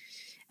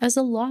as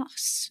a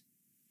loss,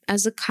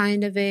 as a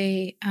kind of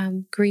a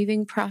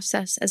grieving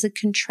process, as a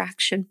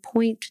contraction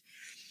point,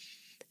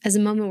 as a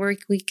moment where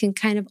we can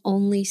kind of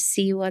only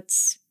see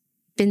what's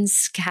been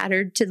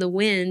scattered to the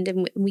wind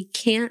and we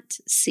can't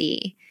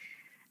see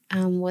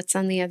what's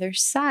on the other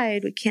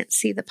side. We can't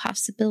see the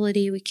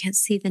possibility. We can't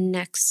see the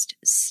next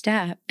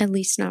step, at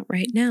least not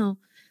right now.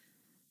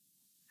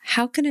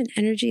 How can an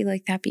energy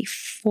like that be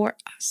for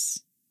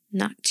us,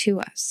 not to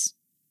us?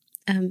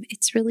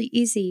 It's really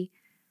easy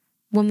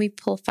when we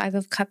pull Five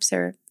of Cups,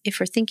 or if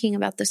we're thinking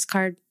about this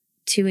card,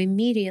 to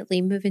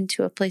immediately move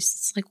into a place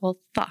that's like, well,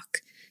 fuck,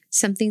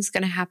 something's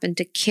going to happen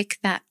to kick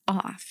that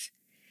off.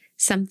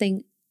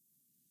 Something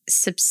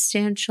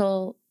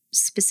substantial,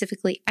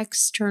 specifically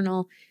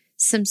external,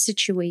 some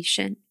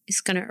situation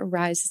is going to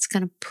arise. It's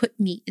going to put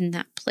me in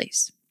that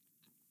place.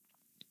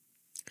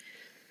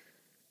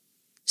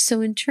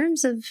 So in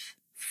terms of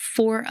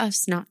for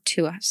us, not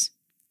to us,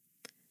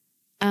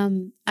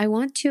 I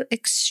want to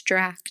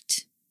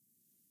extract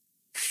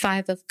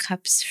Five of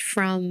Cups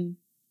from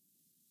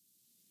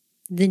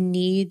the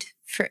need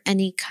for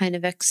any kind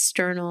of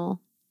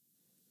external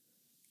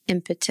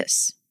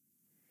impetus.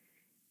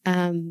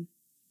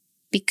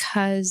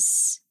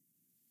 Because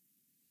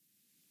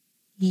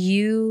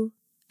you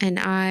and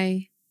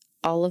I,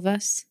 all of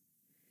us,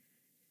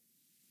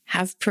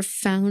 have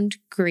profound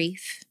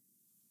grief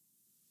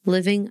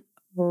living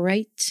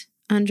right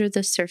under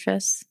the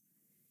surface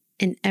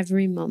in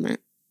every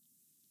moment.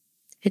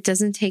 It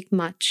doesn't take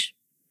much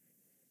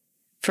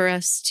for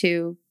us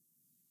to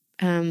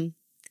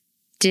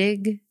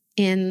dig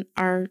in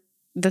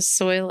the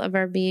soil of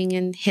our being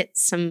and hit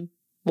some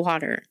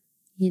water,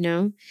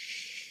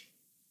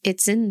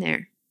 It's in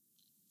there.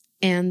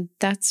 And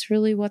that's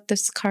really what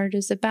this card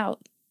is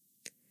about.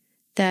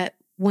 That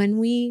when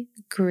we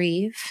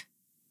grieve,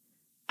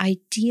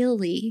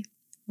 ideally,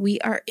 we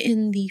are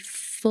in the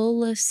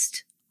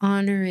fullest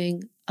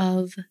honoring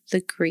of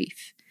the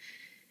grief.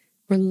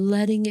 We're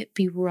letting it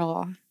be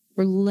raw.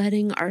 We're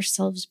letting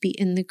ourselves be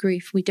in the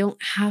grief. We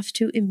don't have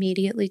to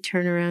immediately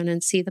turn around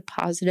and see the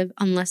positive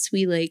unless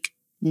we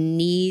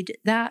need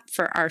that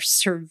for our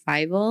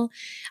survival.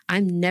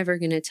 I'm never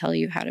going to tell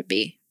you how to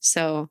be.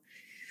 So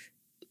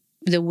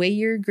the way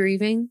you're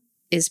grieving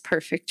is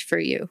perfect for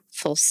you,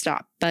 full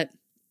stop. But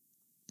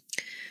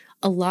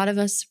a lot of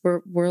us,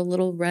 we're a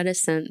little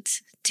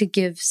reticent to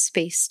give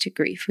space to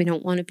grief. We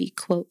don't want to be,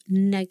 quote,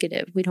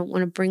 negative. We don't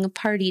want to bring a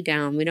party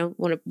down. We don't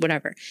want to,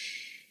 whatever.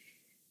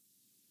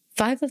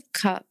 Five of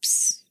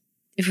Cups,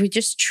 if we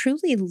just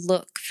truly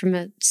look from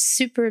a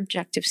super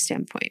objective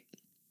standpoint,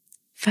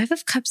 Five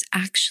of Cups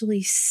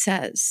actually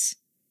says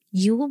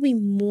you will be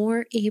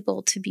more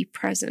able to be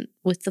present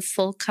with the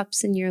full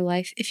cups in your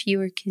life if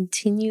you are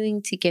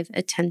continuing to give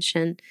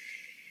attention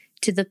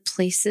to the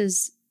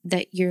places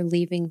that you're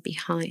leaving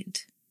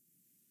behind,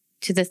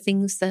 to the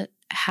things that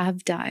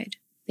have died,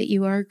 that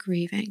you are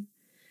grieving.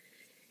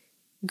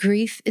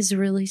 Grief is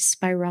really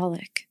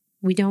spiralic.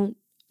 We don't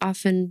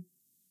often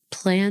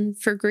plan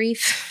for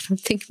grief. I don't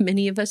think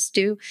many of us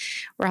do.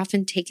 We're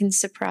often taken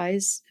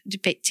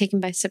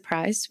by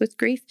surprise with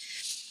grief.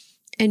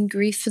 And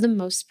grief, for the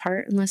most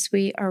part, unless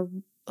we are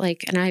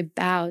like, and I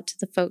bow to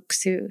the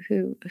folks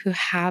who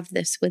have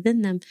this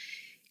within them,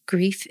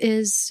 grief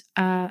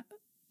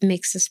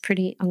makes us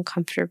pretty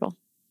uncomfortable,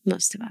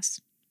 most of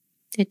us.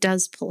 It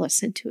does pull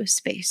us into a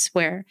space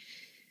where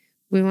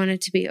we want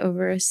it to be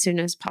over as soon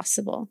as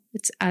possible.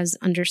 It's as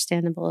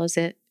understandable as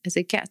it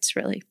gets,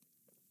 really.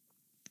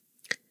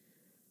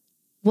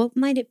 What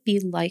might it be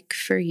like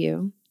for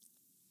you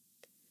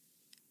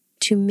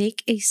to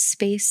make a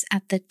space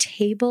at the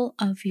table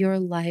of your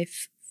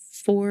life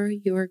for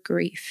your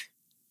grief,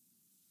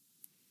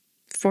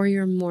 for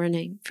your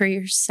mourning, for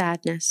your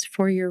sadness,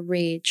 for your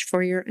rage,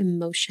 for your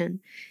emotion,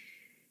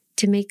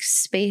 to make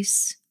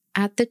space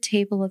at the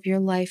table of your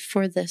life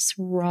for this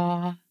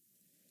raw,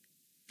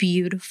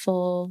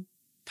 beautiful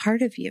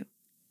part of you?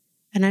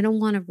 And I don't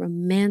want to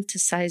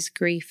romanticize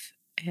grief.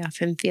 I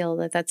often feel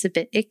that that's a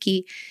bit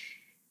icky,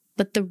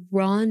 but the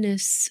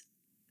rawness,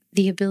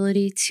 the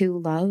ability to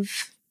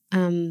love,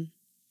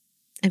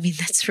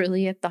 that's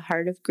really at the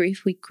heart of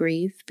grief. We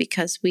grieve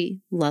because we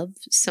love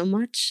so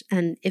much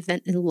and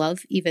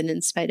love even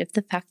in spite of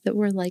the fact that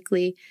we're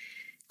likely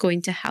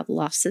going to have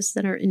losses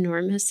that are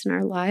enormous in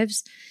our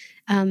lives.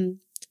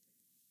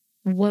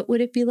 What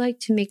would it be like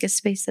to make a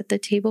space at the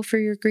table for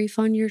your grief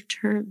on your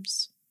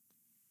terms?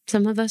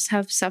 Some of us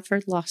have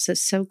suffered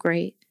losses so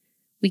great,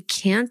 we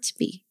can't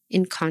be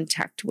in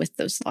contact with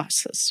those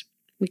losses.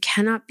 We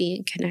cannot be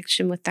in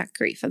connection with that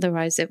grief.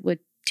 Otherwise, it would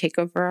take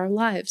over our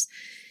lives.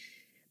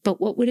 But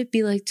what would it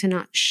be like to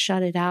not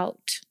shut it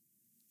out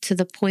to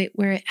the point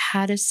where it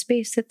had a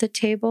space at the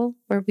table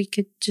where we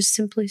could just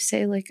simply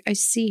say, like, I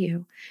see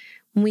you.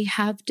 When we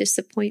have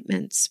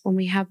disappointments, when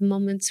we have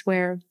moments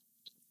where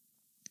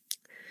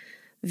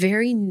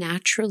very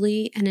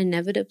naturally and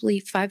inevitably,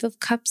 Five of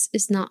Cups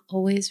is not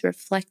always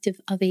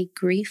reflective of a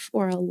grief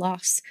or a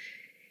loss.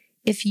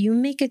 If you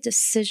make a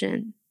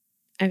decision,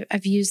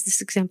 I've used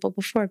this example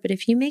before, but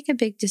if you make a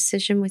big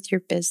decision with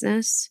your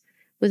business,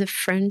 with a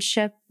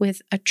friendship,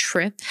 with a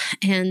trip,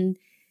 and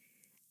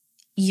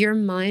your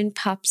mind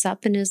pops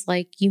up and is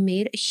like, you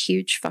made a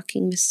huge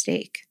fucking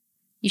mistake.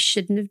 You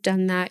shouldn't have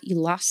done that. You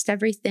lost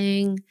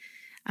everything.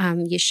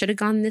 You should have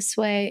gone this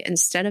way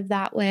instead of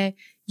that way.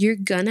 You're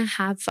going to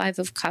have Five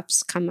of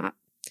Cups come up.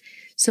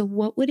 So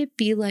what would it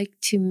be like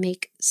to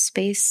make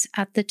space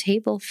at the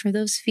table for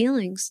those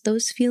feelings?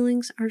 Those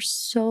feelings are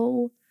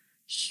so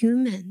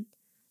human.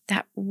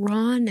 That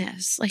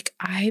rawness, like,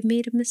 I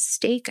made a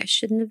mistake. I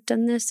shouldn't have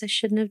done this. I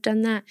shouldn't have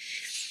done that.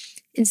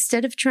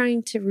 Instead of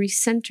trying to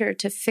recenter,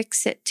 to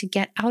fix it, to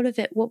get out of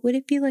it, what would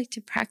it be like to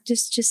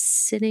practice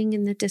just sitting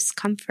in the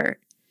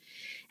discomfort?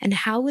 And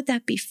how would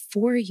that be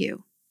for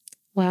you?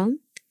 Well,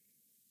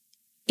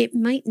 it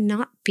might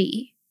not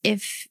be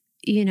if,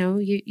 you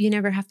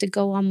never have to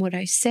go on what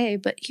I say,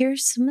 but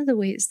here's some of the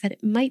ways that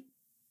it might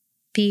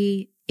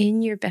be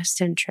in your best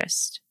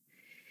interest.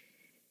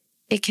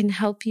 It can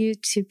help you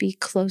to be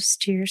close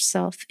to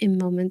yourself in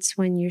moments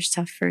when you're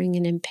suffering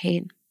and in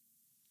pain.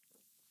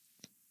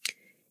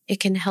 It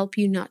can help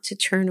you not to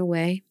turn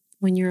away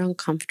when you're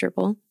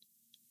uncomfortable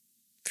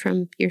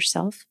from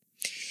yourself,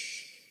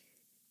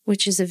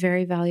 which is a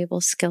very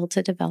valuable skill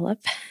to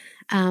develop.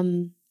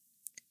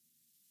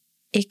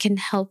 It can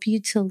help you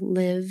to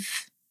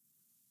live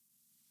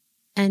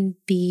and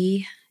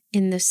be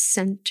in the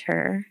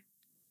center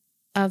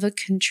of a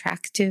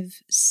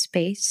contractive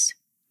space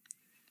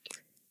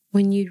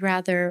when you'd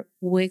rather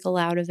wiggle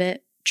out of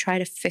it, try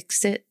to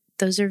fix it.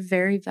 Those are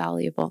very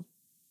valuable,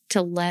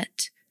 to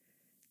let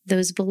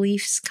those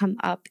beliefs come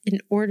up in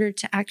order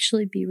to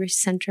actually be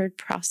recentered,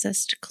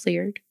 processed,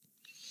 cleared.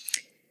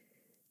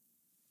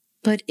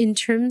 But in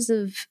terms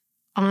of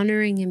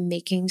honoring and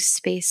making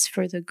space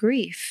for the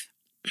grief,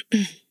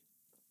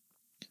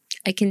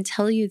 I can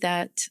tell you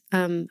that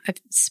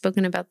I've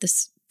spoken about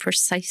this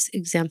precise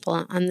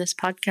example on this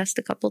podcast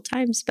a couple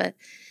times, but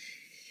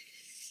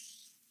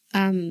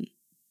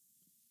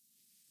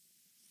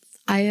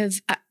I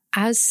have,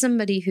 as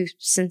somebody who,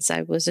 since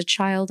I was a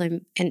child,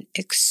 I'm an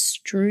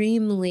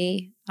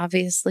extremely,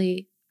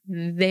 obviously,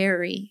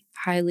 very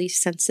highly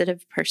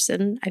sensitive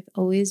person. I've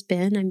always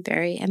been. I'm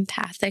very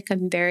empathic.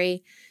 I'm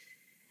very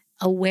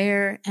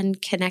aware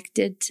and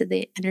connected to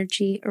the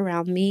energy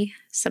around me,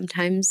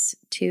 sometimes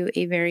to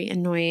a very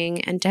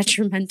annoying and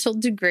detrimental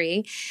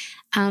degree.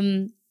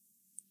 And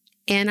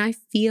I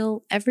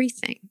feel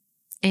everything.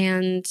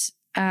 And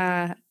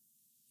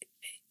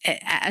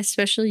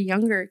especially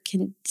younger,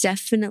 can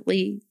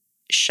definitely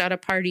shut a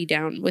party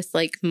down with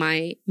like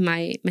my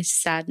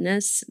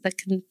sadness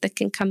that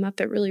can come up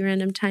at really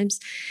random times.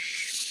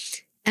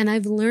 And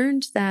I've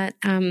learned that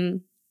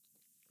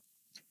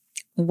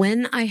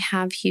when I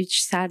have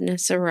huge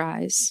sadness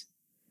arise,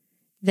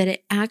 that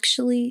it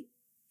actually,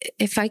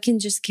 if I can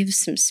just give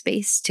some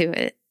space to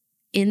it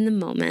in the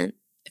moment,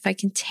 if I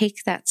can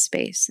take that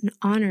space and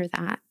honor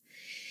that,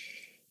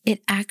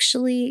 it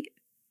actually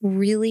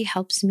really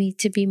helps me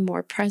to be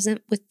more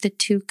present with the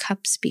two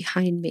cups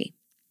behind me.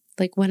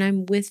 Like when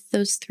I'm with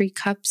those 3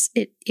 cups,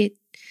 it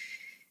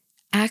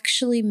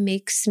actually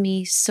makes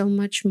me so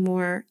much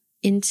more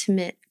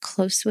intimate,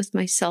 close with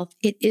myself.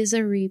 It is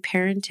a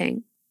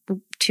reparenting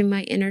to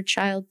my inner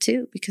child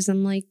too, because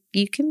I'm like,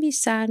 you can be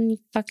sad any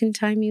fucking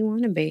time you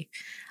want to be.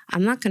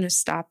 I'm not going to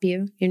stop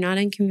you. You're not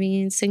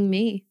inconveniencing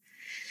me.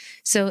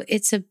 So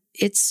it's a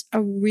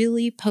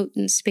really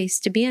potent space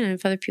to be in. And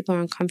if other people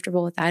are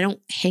uncomfortable with that, I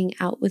don't hang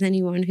out with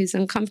anyone who's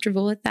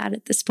uncomfortable with that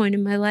at this point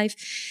in my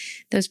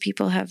life. Those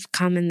people have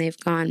come and they've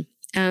gone.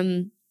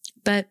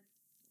 But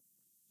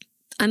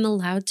I'm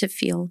allowed to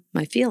feel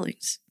my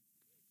feelings,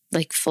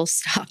 like full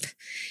stop,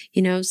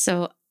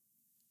 so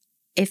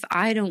if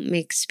I don't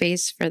make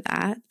space for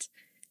that,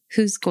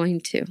 who's going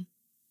to,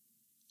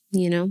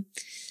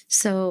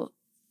 So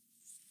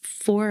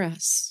for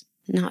us,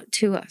 not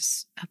to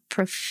us, a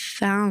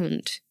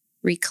profound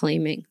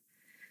reclaiming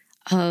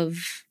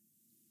of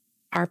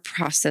our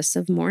process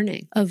of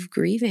mourning, of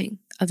grieving,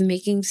 of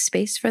making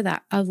space for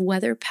that, of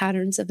weather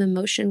patterns of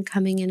emotion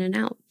coming in and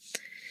out.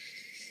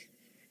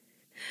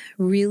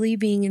 Really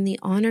being in the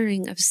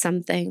honoring of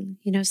something.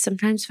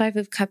 Sometimes 5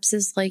 of Cups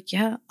is like,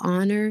 yeah,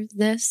 honor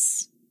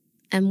this.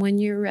 And when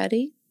you're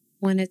ready,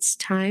 when it's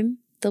time,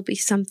 there'll be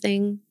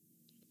something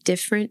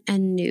different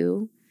and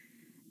new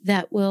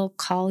that will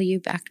call you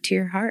back to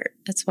your heart.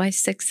 That's why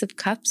 6 of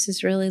Cups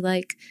is really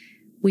like,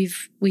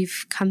 we've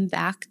come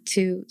back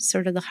to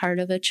sort of the heart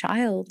of a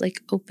child,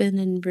 like open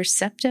and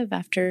receptive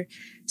after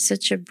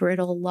such a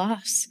brittle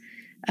loss.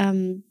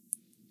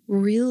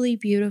 Really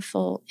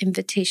beautiful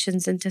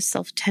invitations into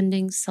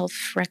self-tending,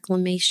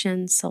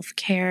 self-reclamation,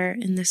 self-care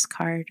in this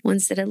card.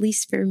 Ones that, at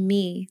least for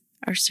me,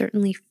 are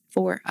certainly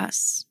for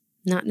us,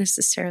 not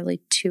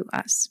necessarily to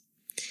us.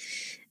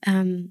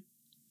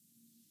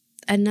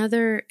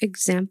 Another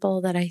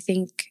example that I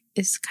think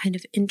is kind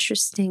of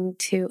interesting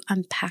to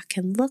unpack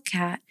and look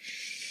at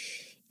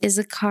is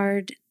a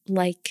card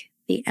like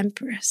the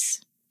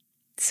Empress.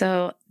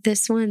 So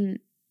this one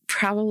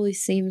probably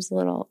seems a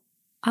little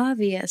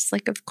obvious.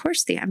 Like, of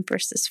course the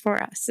Empress is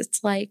for us.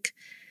 It's like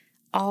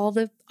all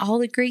the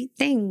great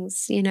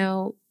things,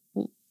 yada,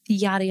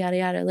 yada,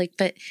 yada. Like,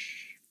 but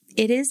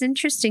it is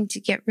interesting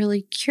to get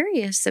really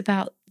curious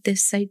about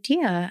this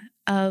idea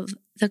of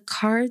the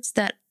cards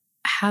that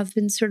have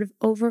been sort of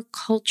over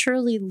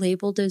culturally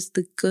labeled as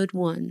the good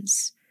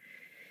ones.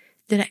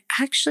 That I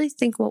actually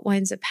think what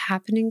winds up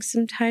happening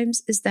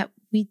sometimes is that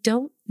we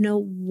don't know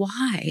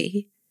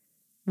why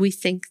we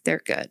think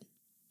they're good.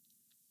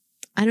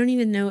 I don't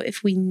even know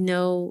if we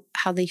know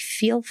how they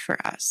feel for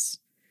us.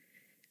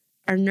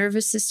 Our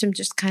nervous system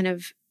just kind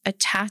of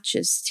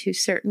attaches to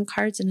certain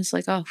cards and is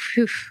like, oh,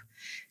 whew,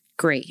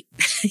 great,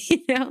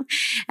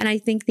 And I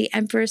think the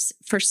Empress,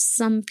 for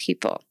some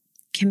people,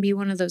 can be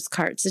one of those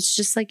cards. It's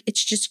just like,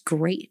 it's just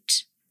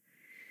great.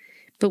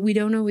 But we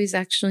don't always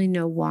actually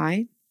know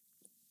why.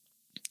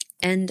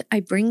 And I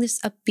bring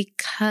this up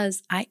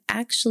because I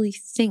actually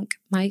think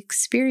my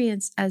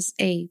experience as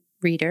a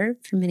reader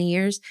for many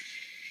years,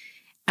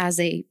 as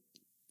a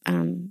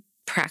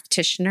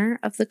practitioner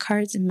of the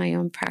cards in my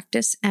own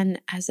practice,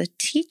 and as a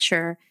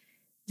teacher,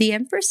 the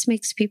Empress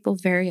makes people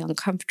very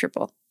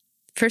uncomfortable.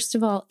 First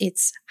of all,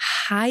 it's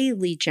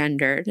highly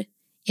gendered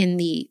in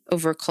the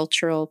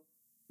overcultural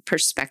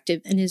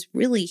perspective and is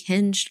really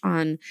hinged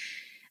on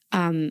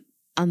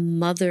a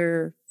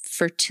mother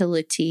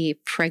fertility,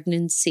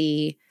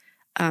 pregnancy,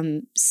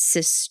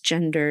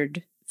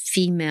 cisgendered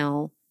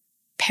female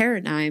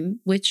paradigm,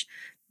 which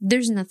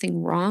there's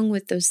nothing wrong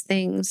with those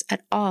things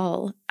at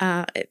all.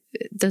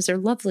 Those are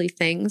lovely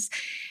things.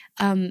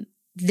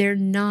 They're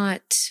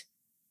not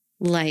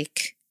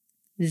like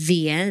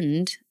the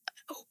end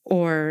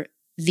or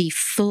the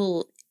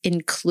full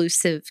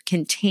inclusive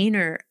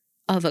container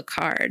of a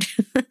card,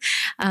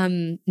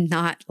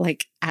 not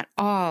like at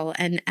all.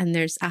 And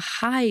there's a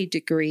high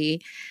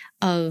degree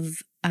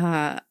of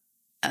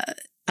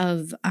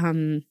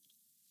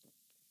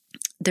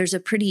there's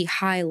a pretty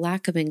high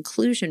lack of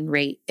inclusion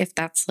rate if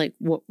that's like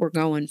what we're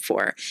going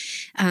for.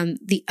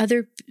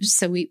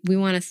 So we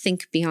want to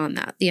think beyond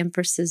that. The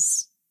Empress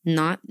is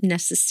not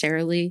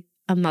necessarily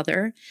a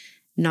mother.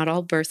 Not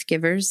all birth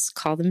givers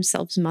call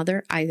themselves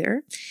mother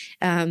either.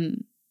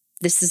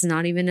 This is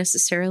not even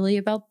necessarily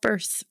about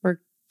birth or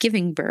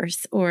giving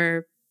birth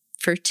or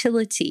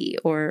fertility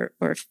or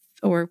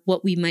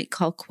what we might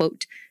call,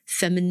 quote,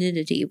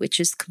 femininity, which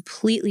is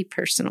completely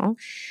personal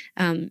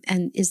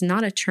and is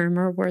not a term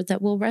or word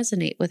that will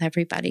resonate with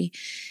everybody.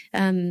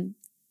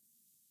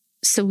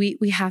 So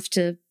we have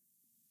to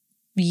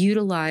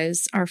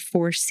utilize our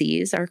 4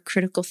 C's, our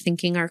critical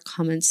thinking, our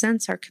common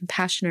sense, our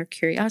compassion, our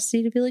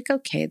curiosity to be like,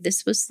 okay,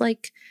 this was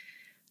like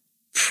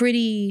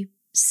pretty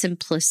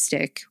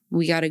simplistic.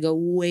 We got to go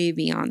way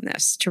beyond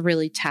this to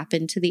really tap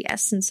into the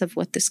essence of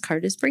what this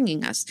card is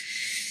bringing us.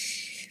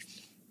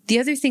 The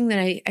other thing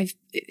that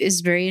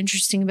is very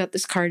interesting about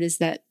this card is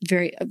that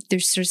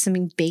there's sort of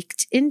something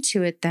baked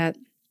into it that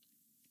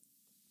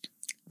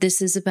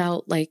this is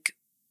about like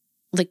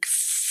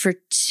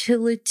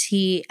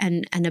fertility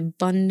and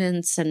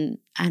abundance and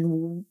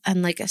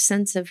like a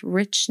sense of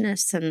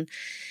richness and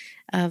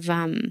like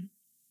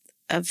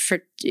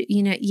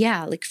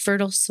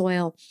fertile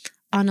soil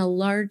on a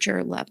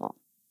larger level,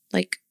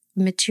 like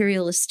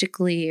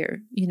materialistically,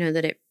 or,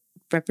 that it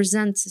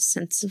represents a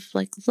sense of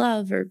like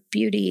love or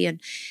beauty.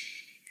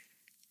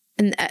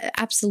 And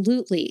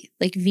absolutely,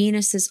 like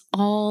Venus is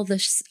all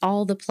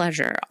the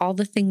pleasure, all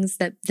the things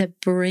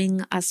that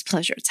bring us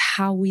pleasure. It's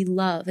how we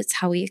love. It's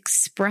how we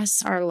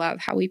express our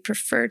love, how we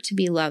prefer to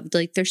be loved.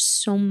 Like there's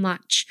so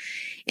much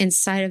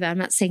inside of it. I'm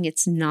not saying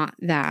it's not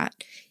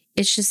that.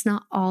 It's just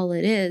not all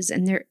it is.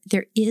 And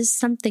there is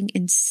something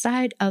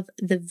inside of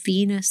the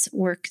Venus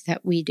work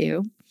that we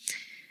do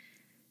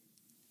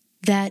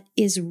that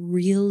is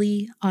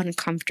really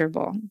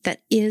uncomfortable,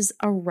 that is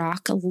a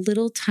rock, a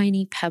little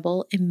tiny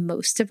pebble in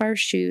most of our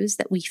shoes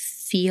that we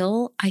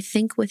feel, I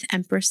think, with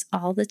Empress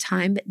all the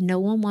time, but no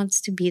one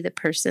wants to be the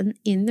person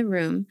in the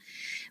room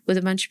with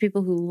a bunch of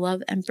people who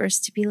love Empress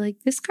to be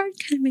like, this card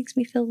kind of makes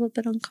me feel a little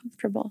bit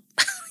uncomfortable.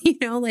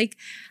 Like,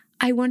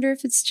 I wonder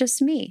if it's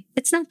just me.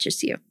 It's not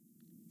just you.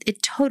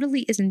 It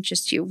totally isn't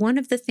just you. One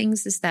of the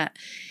things is that,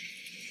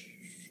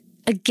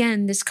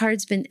 again, this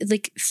card's been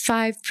like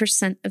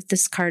 5% of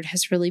this card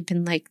has really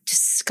been like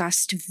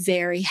discussed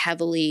very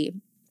heavily,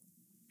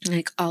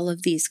 like all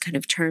of these kind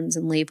of terms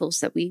and labels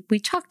that we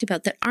talked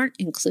about that aren't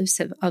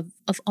inclusive of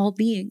all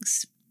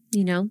beings,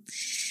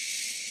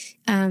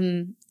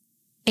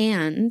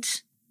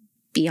 and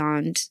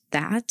beyond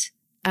that,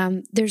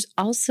 there's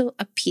also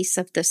a piece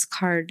of this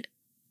card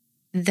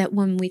that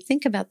when we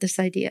think about this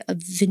idea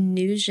of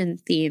Venusian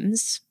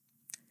themes,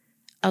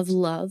 of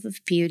love,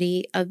 of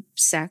beauty, of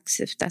sex,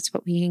 if that's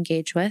what we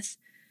engage with,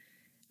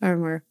 or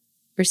we're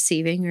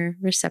receiving or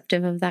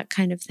receptive of that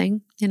kind of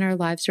thing in our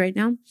lives right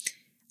now,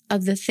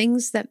 of the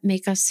things that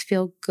make us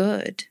feel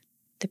good,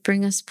 that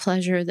bring us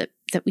pleasure, that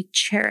we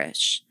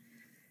cherish,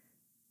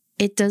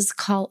 it does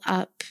call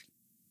up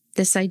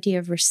this idea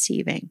of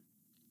receiving.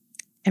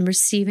 And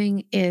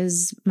receiving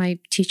is, my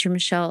teacher,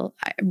 Michelle,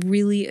 I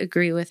really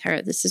agree with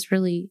her. This is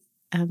really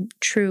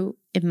true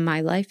in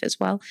my life as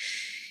well.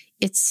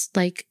 It's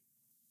like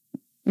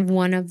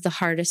one of the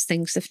hardest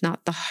things, if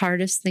not the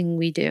hardest thing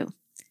we do.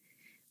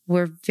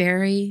 We're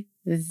very,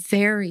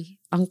 very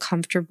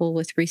uncomfortable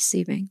with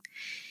receiving.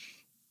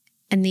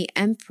 And the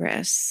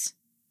Empress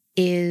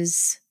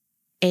is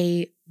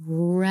a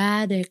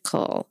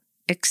radical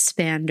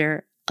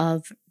expander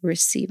of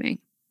receiving.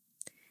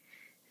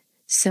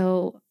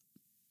 So,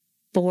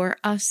 for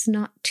us,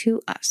 not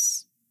to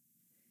us.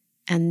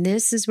 And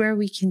this is where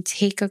we can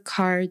take a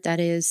card that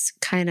is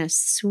kind of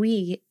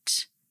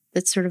sweet,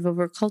 that's sort of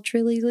over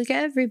culturally, like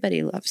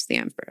everybody loves the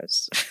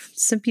Empress.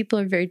 Some people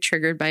are very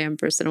triggered by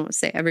Empress. I don't want to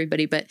say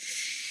everybody, but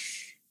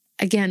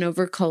again,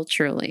 over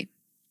culturally,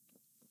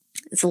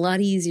 it's a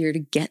lot easier to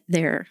get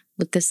there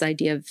with this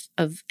idea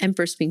of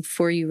Empress being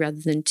for you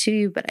rather than to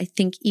you. But I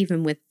think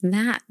even with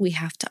that, we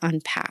have to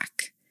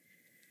unpack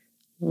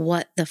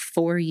what the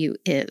for you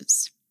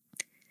is.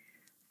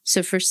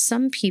 So for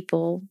some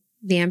people,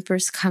 the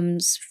Empress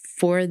comes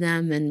for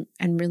them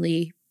and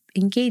really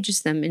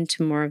engages them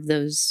into more of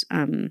those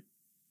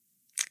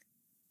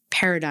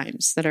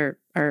paradigms that are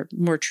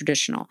more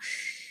traditional.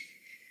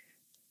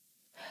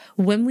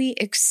 When we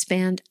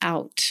expand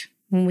out,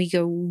 when we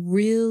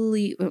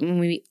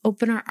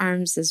open our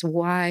arms as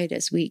wide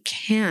as we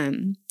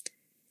can,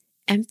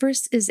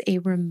 Empress is a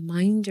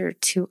reminder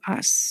to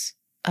us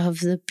of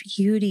the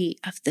beauty,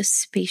 of the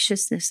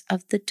spaciousness,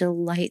 of the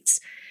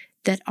delights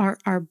that are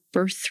our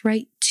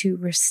birthright to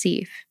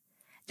receive,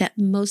 that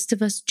most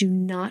of us do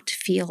not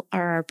feel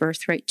are our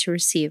birthright to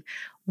receive.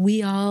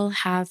 We all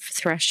have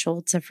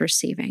thresholds of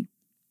receiving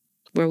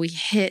where we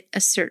hit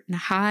a certain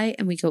high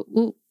and we go,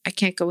 ooh, I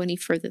can't go any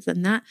further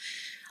than that.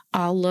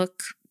 I'll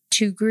look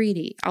too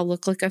greedy. I'll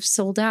look like I've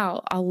sold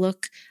out. I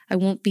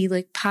won't be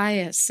like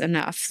pious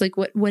enough. Like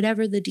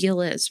whatever the deal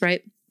is,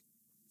 right?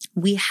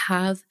 We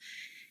have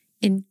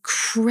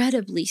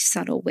incredibly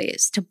subtle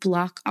ways to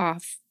block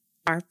off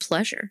our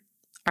pleasure,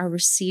 our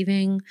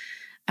receiving,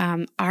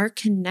 our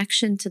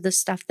connection to the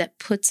stuff that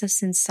puts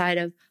us inside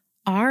of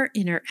our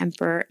inner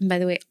emperor. And by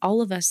the way,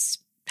 all of us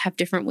have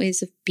different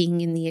ways of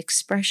being in the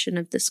expression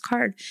of this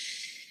card.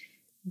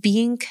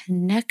 Being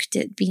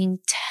connected, being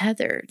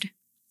tethered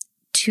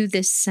to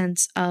this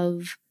sense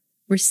of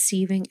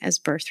receiving as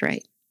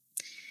birthright.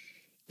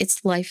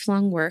 It's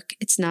lifelong work.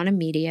 It's not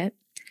immediate.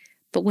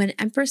 But when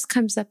Empress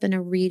comes up in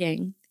a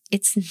reading,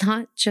 it's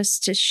not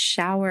just to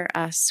shower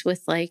us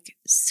with like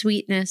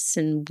sweetness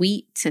and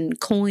wheat and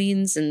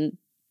coins and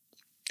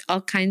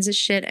all kinds of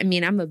shit. I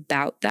mean, I'm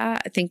about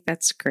that. I think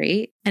that's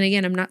great. And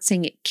again, I'm not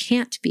saying it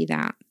can't be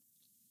that.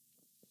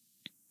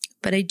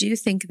 But I do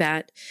think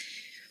that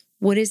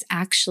what is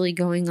actually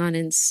going on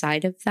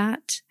inside of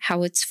that,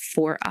 how it's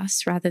for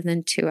us rather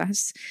than to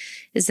us,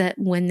 is that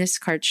when this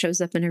card shows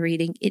up in a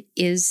reading, it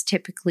is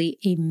typically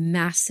a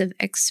massive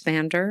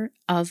expander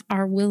of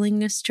our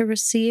willingness to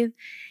receive.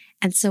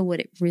 And so what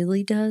it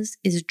really does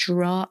is it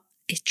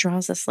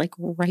draws us like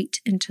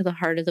right into the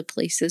heart of the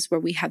places where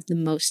we have the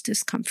most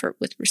discomfort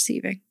with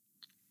receiving,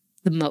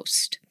 the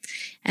most.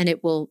 And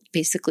it will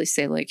basically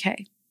say like,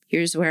 hey,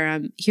 Here's where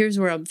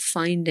I'm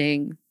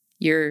finding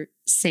you're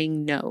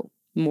saying no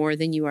more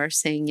than you are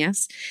saying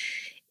yes.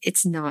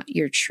 It's not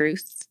your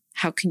truth.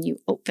 How can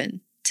you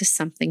open to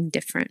something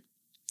different?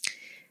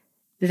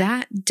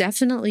 That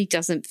definitely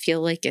doesn't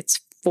feel like it's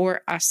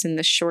for us in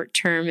the short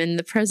term. In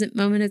the present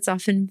moment, it's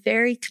often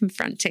very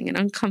confronting and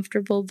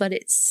uncomfortable, but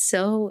it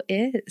so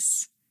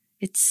is.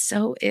 It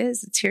so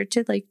is. It's here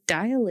to like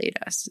dilate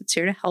us. It's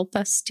here to help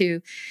us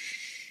to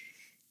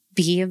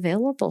be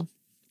available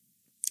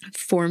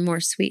for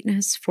more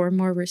sweetness, for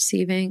more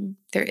receiving.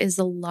 There is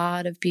a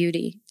lot of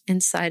beauty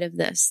inside of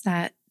this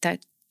that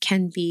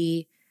can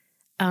be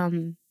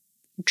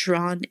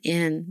drawn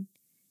in,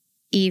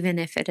 even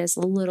if it is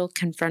a little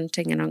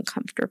confronting and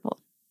uncomfortable.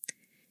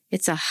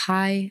 It's a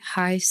high,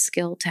 high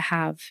skill to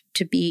have,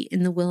 to be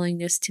in the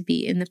willingness to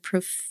be in the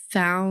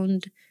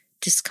profound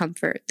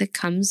discomfort that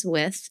comes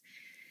with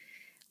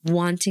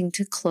wanting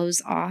to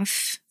close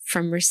off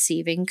from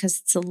receiving because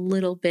it's a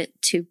little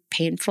bit too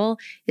painful.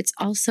 It's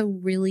also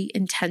really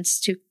intense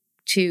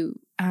to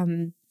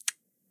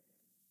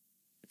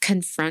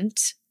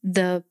confront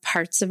the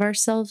parts of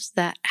ourselves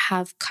that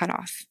have cut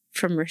off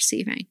from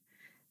receiving.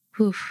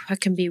 Whew,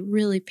 that can be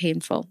really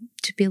painful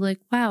to be like,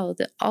 wow,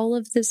 that all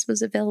of this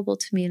was available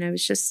to me and I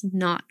was just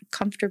not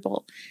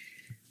comfortable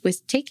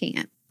with taking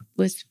it,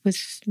 with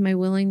my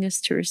willingness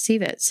to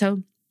receive it.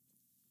 So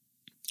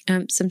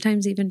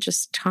sometimes even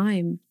just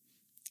time,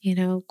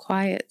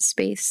 quiet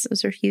space,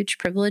 those are huge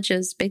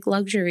privileges, big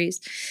luxuries.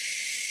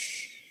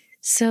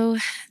 So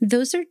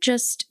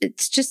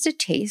it's just a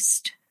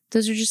taste.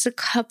 Those are just a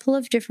couple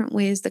of different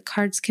ways the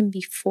cards can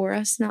be for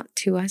us, not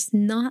to us,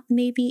 not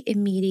maybe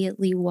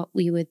immediately what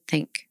we would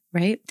think,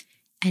 right?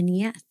 And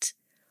yet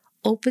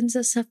opens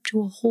us up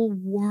to a whole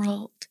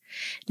world.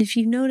 And if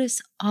you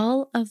notice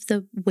all of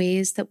the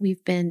ways that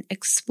we've been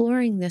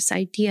exploring this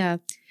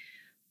idea,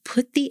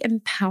 put the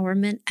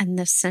empowerment and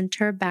the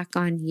center back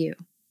on you.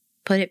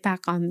 Put it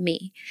back on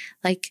me.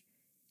 Like,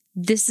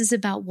 this is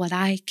about what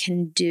I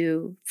can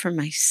do for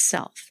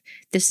myself.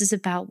 This is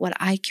about what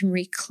I can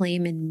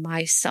reclaim in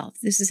myself.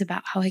 This is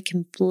about how I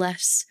can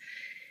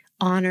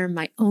honor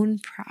my own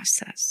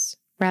process,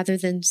 rather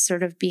than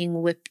sort of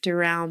being whipped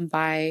around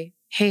by,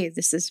 hey,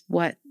 this is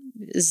what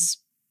this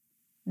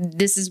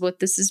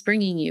is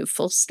bringing you,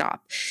 full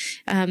stop.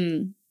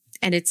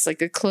 And it's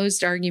like a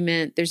closed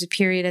argument. There's a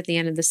period at the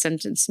end of the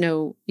sentence.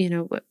 No,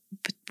 but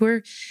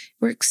we're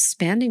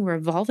expanding, we're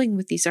evolving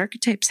with these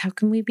archetypes. How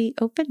can we be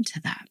open to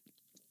that?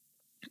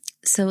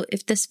 So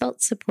if this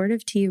felt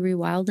supportive to you,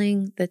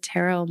 Rewilding the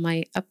Tarot,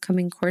 my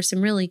upcoming course,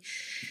 and really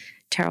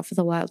Tarot for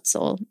the Wild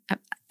Soul,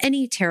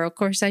 any tarot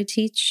course I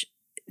teach,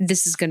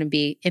 this is going to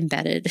be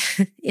embedded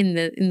in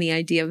the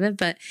idea of it.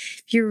 But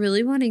if you're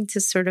really wanting to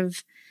sort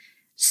of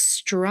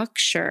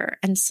structure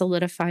and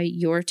solidify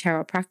your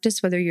tarot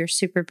practice, whether you're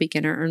super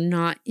beginner or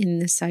not in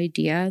this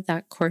idea,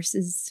 that course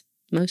is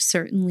most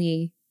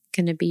certainly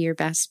going to be your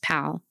best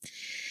pal.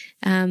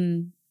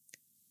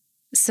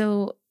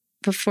 So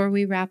before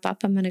we wrap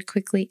up, I'm going to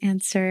quickly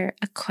answer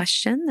a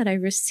question that I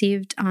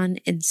received on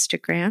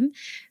Instagram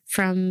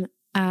from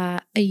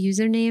a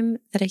username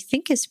that I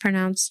think is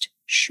pronounced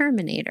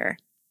Shermanator.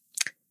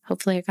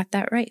 Hopefully I got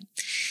that right.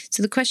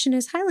 So the question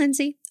is, hi,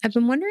 Lindsay. I've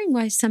been wondering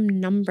why some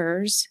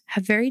numbers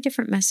have very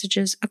different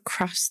messages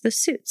across the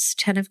suits.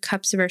 10 of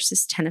Cups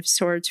versus 10 of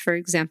Swords, for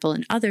example,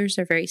 and others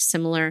are very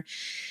similar,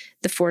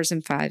 the 4s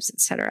and 5s,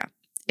 etc.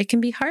 It can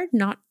be hard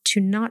not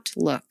to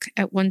look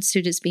at one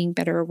suit as being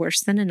better or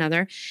worse than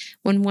another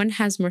when one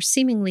has more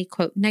seemingly,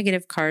 quote,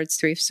 negative cards,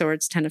 3 of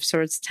Swords, 10 of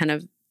Swords,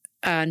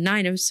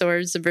 9 of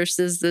Swords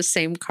versus the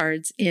same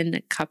cards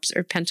in Cups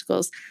or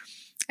Pentacles.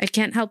 I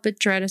can't help but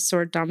dread a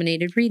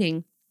sword-dominated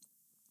reading.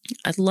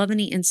 I'd love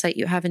any insight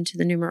you have into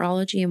the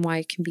numerology and why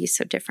it can be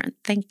so different.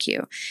 Thank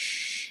you.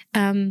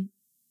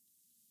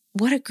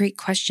 What a great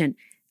question.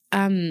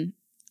 I'm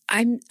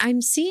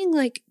seeing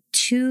like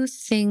two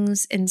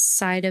things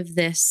inside of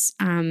this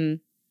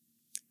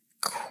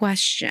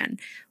question.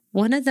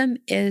 One of them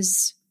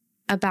is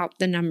about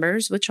the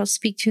numbers, which I'll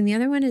speak to, and the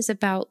other one is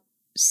about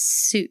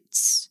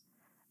suits.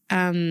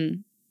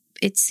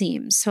 It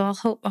seems so.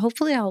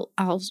 Hopefully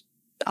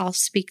I'll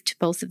speak to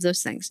both of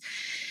those things.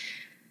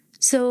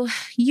 So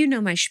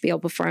my spiel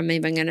before I'm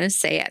even going to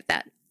say it,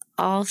 that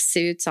all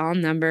suits, all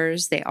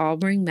numbers, they all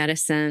bring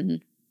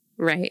medicine,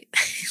 right?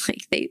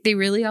 Like they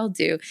really all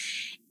do.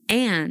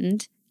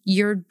 And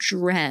your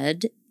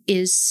dread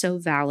is so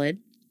valid.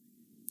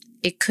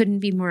 It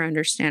couldn't be more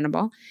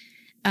understandable.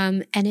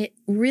 And it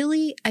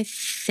really, I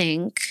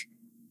think,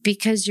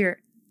 because you're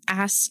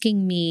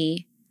asking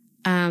me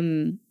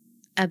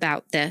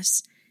about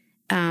this,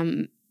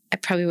 I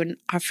probably wouldn't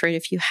offer it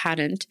if you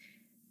hadn't,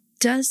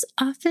 does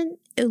often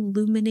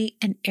illuminate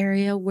an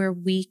area where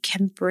we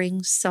can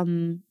bring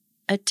some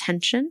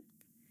attention,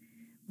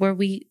 where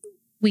we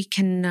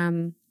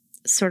can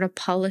sort of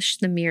polish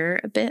the mirror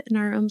a bit in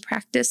our own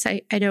practice.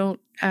 I don't,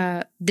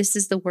 this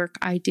is the work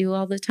I do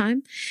all the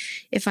time.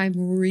 If I'm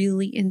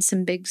really in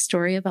some big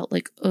story about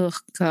like, oh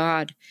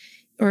God,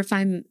 or if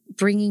I'm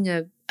bringing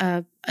a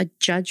a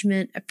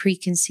judgment, a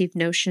preconceived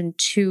notion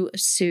to a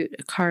suit,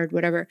 a card,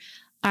 whatever,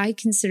 I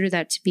consider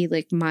that to be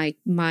like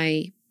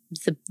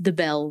the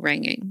bell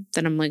ringing,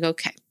 that I'm like,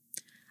 okay,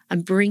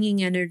 I'm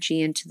bringing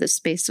energy into the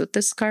space with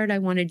this card. I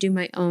want to do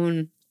my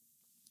own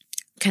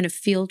kind of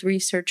field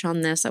research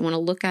on this. I want to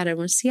look at it. I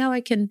want to see how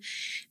I can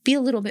be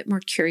a little bit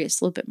more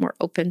curious, a little bit more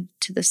open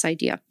to this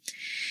idea.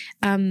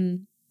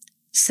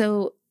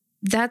 So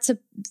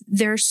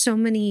there are so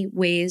many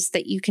ways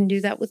that you can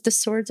do that with the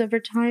swords over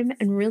time.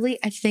 And really,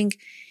 I think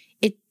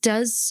it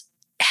does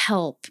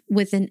help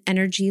with an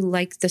energy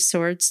like the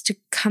swords to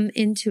come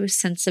into a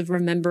sense of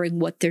remembering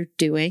what they're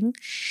doing.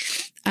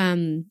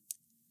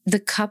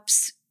 The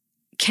cups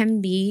can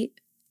be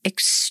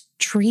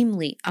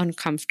extremely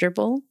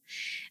uncomfortable,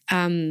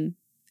 even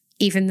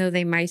though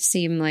they might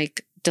seem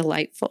like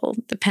delightful.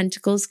 The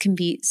pentacles can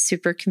be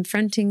super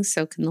confronting,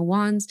 so can the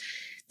wands.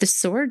 The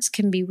swords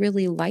can be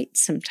really light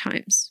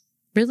sometimes.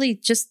 Really,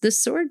 just the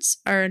swords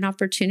are an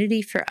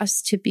opportunity for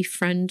us to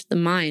befriend the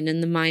mind,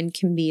 and the mind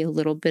can be a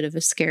little bit of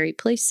a scary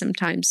place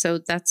sometimes. So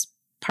that's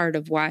part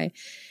of why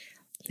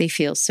they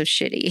feel so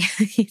shitty,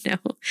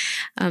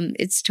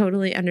 It's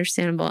totally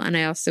understandable. And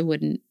I also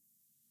wouldn't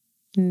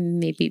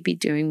maybe be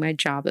doing my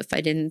job if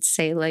I didn't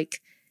say,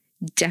 like,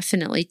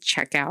 definitely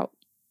check out,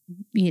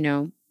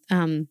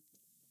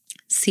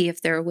 see if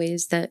there are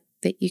ways that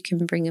you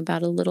can bring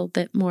about a little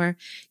bit more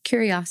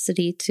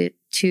curiosity to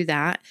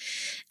that.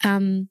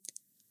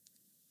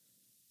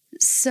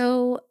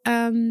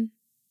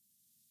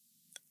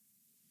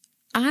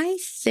 I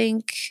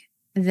think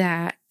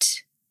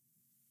that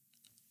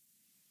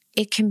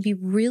it can be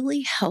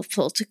really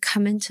helpful to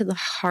come into the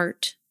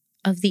heart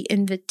of the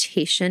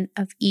invitation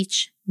of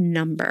each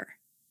number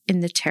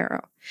in the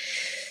tarot.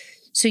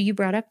 So you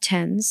brought up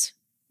tens.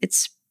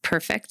 It's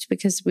perfect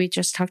because we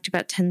just talked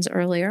about tens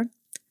earlier.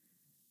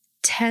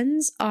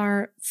 Tens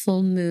are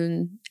full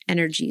moon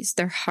energies.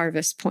 They're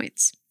harvest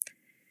points.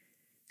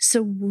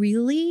 So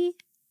really,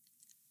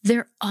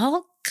 they're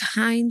all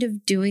kind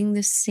of doing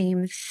the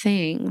same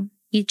thing.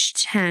 Each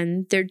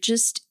 10, they're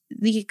just,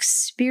 the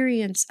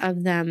experience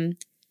of them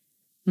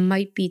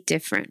might be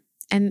different.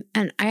 And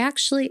I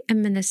actually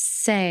am going to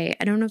say,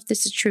 I don't know if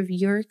this is true of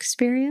your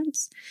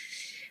experience,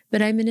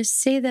 but I'm going to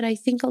say that I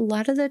think a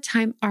lot of the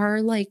time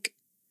our like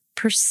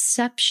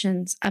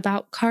perceptions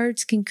about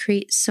cards can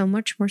create so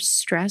much more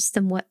stress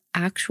than what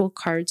actual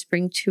cards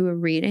bring to a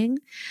reading.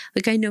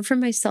 Like I know for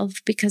myself,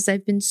 because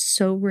I've been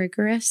so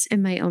rigorous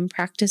in my own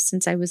practice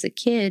since I was a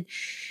kid,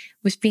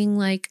 with being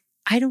like,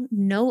 I don't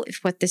know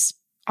if what this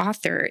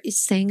author is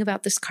saying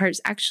about this card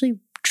is actually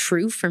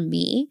true for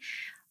me.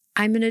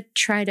 I'm going to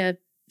try to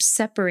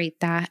separate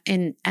that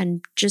and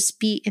just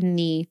be in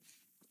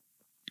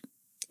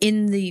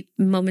the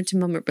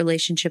moment-to-moment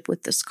relationship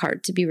with this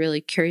card, to be really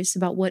curious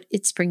about what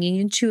it's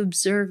bringing and to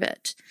observe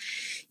it,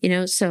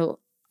 so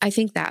I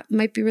think that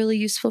might be really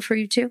useful for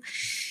you too.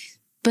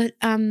 But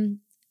 10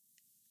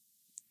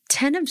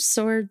 of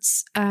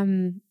Swords,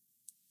 I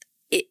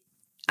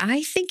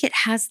think it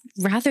has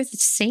rather the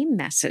same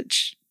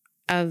message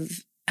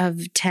of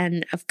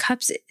 10 of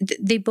Cups.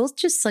 They both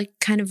just like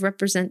kind of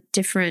represent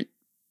different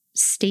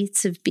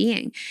states of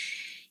being.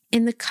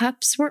 In the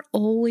Cups, we're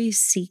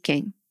always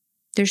seeking.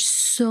 There's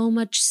so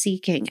much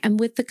seeking. And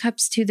with the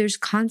Cups too, there's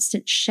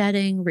constant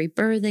shedding,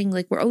 rebirthing.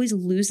 Like we're always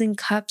losing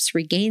cups,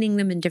 regaining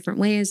them in different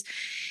ways.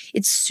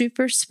 It's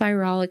super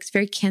spiralic. It's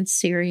very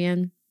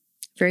Cancerian,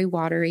 very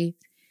watery.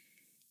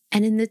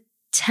 And in the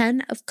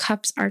 10 of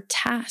Cups, our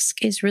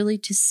task is really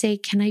to say,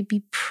 can I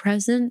be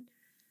present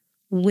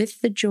with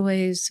the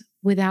joys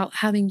without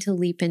having to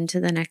leap into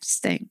the next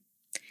thing?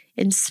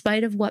 In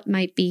spite of what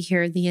might be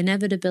here, the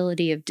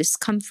inevitability of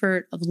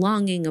discomfort, of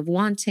longing, of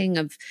wanting,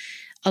 of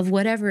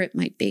whatever it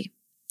might be.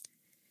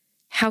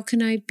 How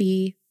can I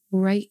be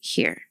right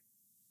here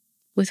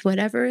with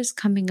whatever is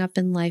coming up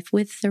in life,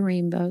 with the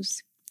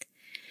rainbows?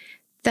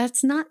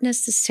 That's not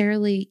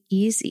necessarily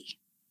easy.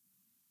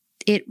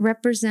 It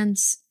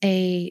represents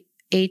a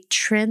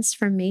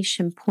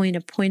transformation point,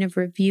 a point of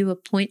review, a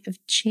point of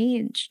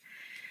change,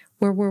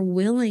 where we're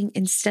willing,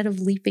 instead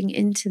of leaping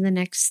into the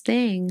next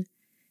thing,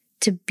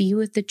 to be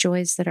with the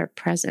joys that are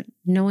present,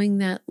 knowing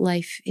that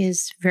life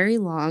is very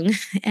long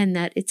and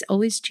that it's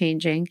always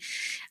changing.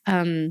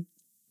 And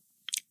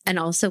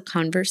also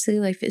conversely,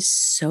 life is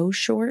so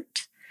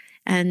short.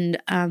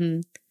 And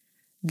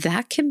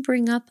that can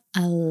bring up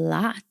a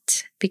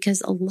lot,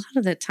 because a lot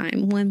of the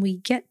time when we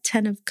get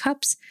 10 of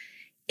Cups,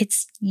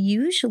 it's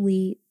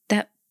usually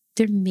that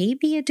there may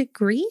be a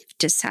degree of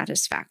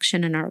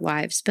dissatisfaction in our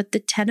lives, but the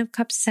 10 of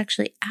Cups is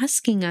actually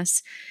asking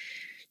us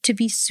to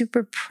be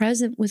super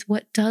present with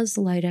what does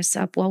light us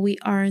up while we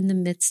are in the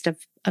midst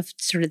of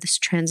sort of this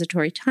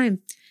transitory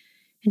time.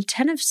 And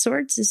 10 of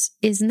Swords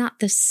is not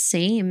the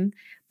same,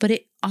 but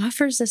it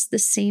offers us the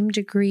same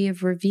degree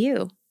of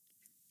review.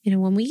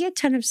 When we get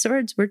 10 of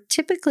Swords,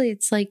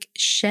 it's like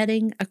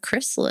shedding a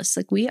chrysalis.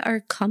 Like we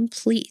are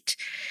complete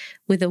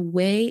with a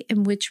way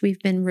in which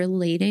we've been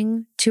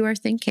relating to our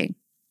thinking.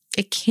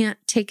 It can't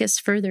take us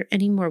further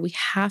anymore. We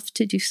have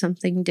to do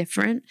something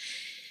different.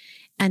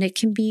 And it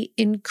can be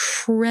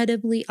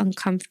incredibly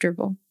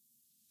uncomfortable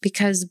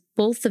because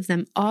both of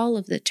them, all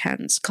of the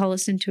 10s, call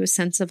us into a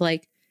sense of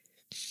like,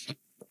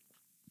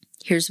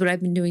 here's what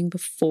I've been doing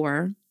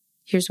before.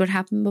 Here's what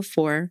happened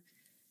before.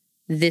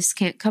 This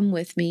can't come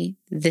with me.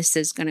 This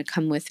is going to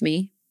come with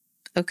me.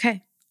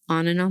 Okay,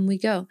 on and on we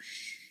go.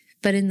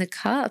 But in the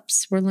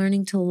cups, we're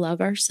learning to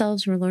love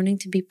ourselves. We're learning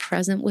to be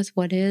present with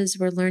what is.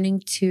 We're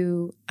learning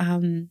to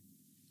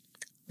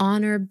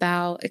honor,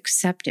 bow,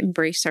 accept,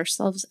 embrace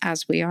ourselves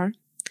as we are.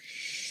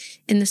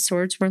 In the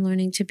swords, we're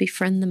learning to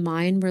befriend the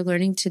mind. We're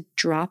learning to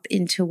drop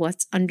into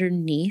what's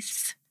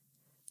underneath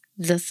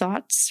the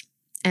thoughts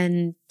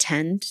and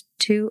tend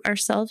to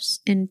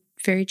ourselves in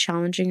very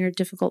challenging or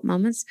difficult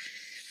moments.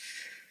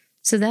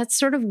 So that's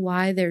sort of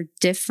why they're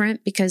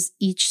different, because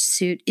each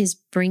suit is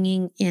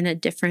bringing in a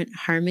different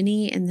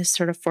harmony in this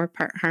sort of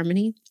 4-part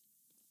harmony.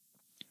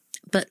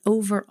 But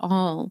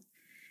overall,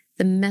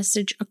 the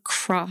message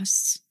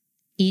across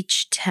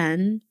each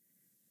 10,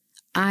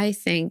 I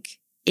think,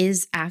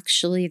 is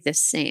actually the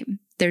same.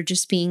 They're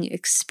just being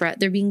expressed.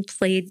 They're being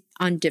played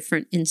on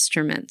different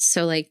instruments.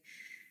 So like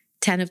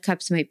 10 of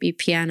Cups might be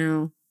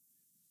piano,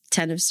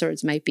 10 of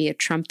Swords might be a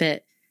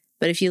trumpet.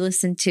 But if you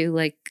listen to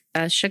like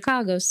a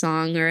Chicago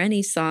song or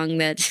any song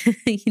that,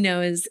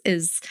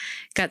 is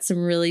got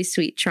some really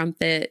sweet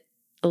trumpet,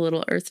 a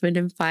little Earth, Wind,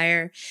 and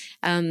Fire,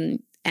 and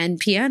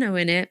piano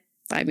in it.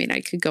 I mean, I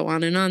could go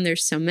on and on.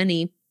 There's so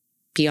many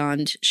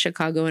beyond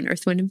Chicago and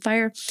Earth, Wind, and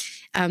Fire.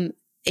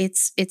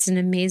 It's an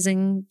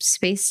amazing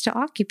space to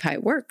occupy.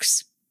 It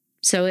works.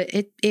 So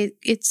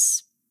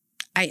it's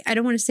I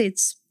don't want to say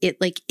it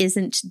like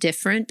isn't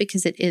different,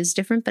 because it is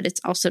different, but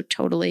it's also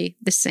totally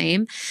the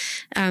same.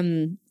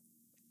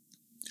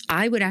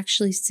 I would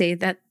actually say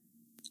that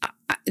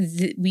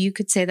you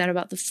could say that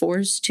about the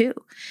 4s too.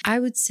 I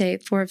would say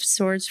 4 of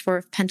Swords, 4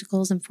 of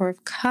Pentacles, and 4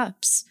 of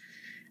Cups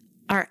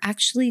are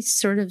actually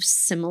sort of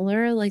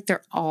similar. Like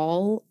they're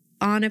all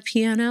on a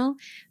piano,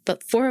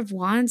 but 4 of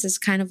Wands is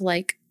kind of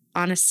like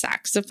on a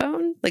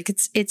saxophone. Like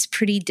it's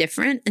pretty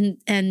different.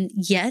 And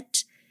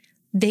yet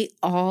they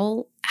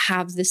all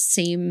have the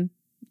same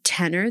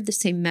tenor, the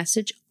same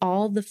message.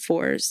 All the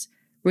 4s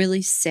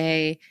really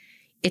say,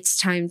 it's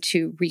time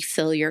to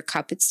refill your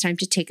cup. It's time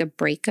to take a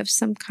break of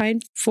some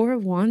kind. 4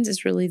 of Wands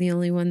is really the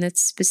only one that's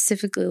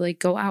specifically like,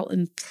 go out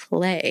and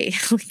play,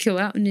 like go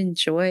out and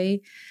enjoy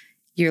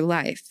your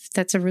life.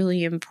 That's a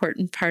really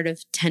important part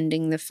of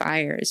tending the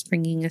fire, is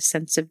bringing a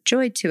sense of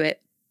joy to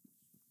it.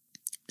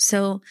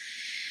 So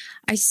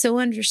I so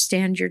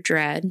understand your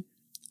dread.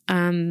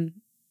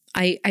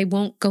 I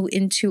won't go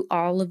into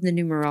all of the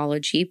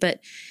numerology, but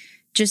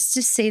just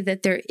to say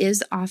that there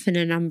is often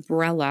an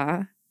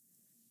umbrella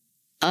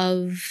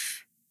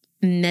of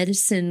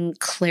medicine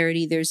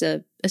clarity. There's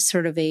a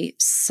sort of a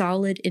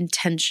solid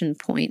intention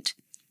point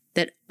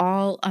that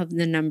all of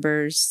the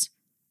numbers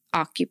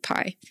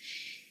occupy.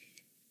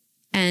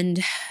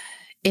 And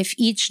if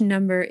each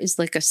number is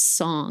like a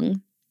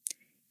song,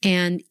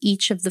 and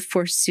each of the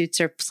 4 suits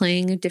are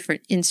playing a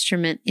different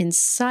instrument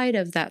inside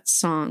of that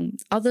song,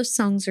 all those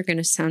songs are going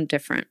to sound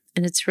different.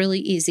 And it's really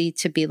easy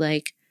to be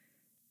like,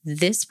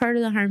 this part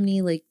of the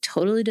harmony like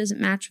totally doesn't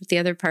match with the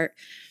other part.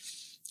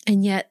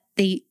 And yet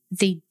they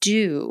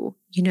do,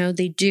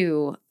 they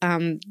do.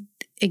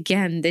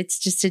 Again, it's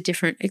just a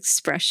different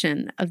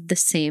expression of the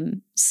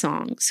same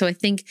song. So I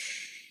think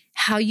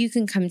how you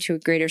can come to a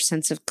greater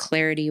sense of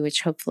clarity,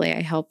 which hopefully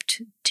I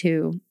helped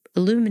to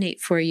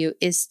illuminate for you,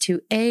 is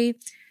to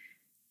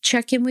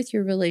check in with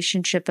your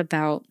relationship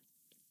about,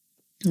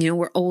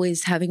 we're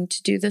always having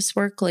to do this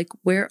work. Like,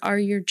 where are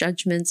your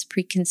judgments,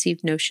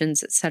 preconceived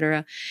notions,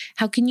 etc.?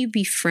 How can you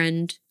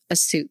befriend a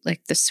suit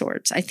like the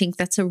Swords? I think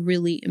that's a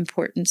really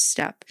important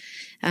step.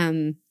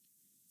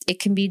 It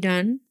can be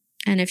done.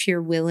 And if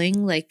you're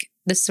willing, like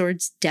the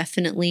Swords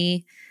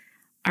definitely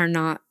are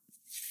not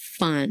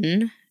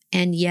fun,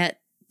 and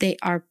yet they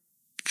are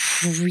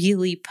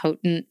really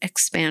potent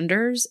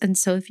expanders. And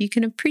so if you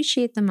can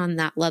appreciate them on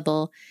that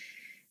level,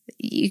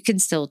 you can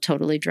still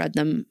totally dread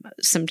them.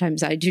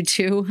 Sometimes I do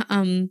too.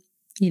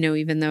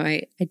 Even though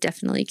I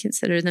definitely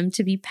consider them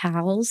to be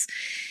pals.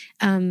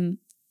 Kind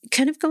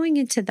of going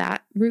into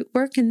that root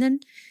work, and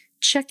then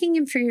checking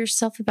in for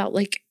yourself about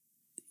like,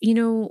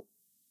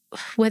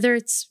 whether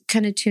it's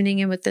kind of tuning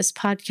in with this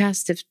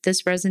podcast, if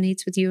this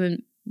resonates with you,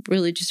 and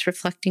really just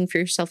reflecting for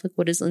yourself, like,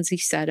 what has Lindsay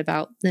said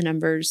about the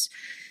numbers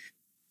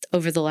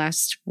over the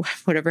last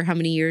whatever, how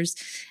many years.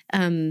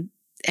 And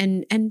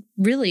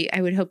really,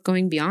 I would hope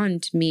going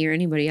beyond me or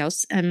anybody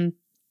else,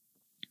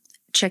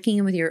 checking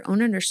in with your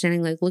own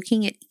understanding, like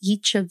looking at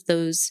each of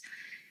those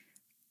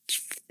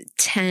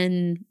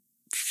 10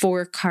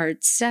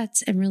 4-card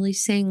sets and really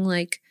saying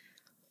like,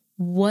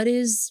 what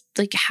is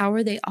like, how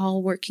are they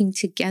all working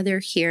together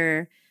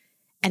here?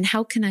 And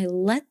how can I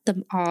let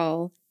them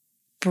all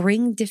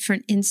bring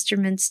different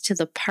instruments to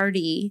the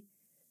party,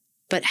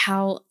 but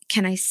how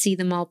can I see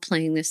them all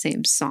playing the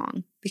same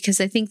song?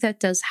 Because I think that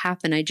does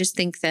happen. I just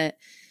think that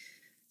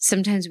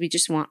sometimes we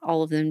just want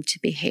all of them to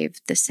behave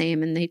the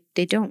same, and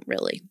they don't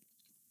really.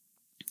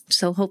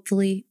 So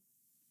hopefully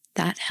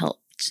that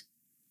helped.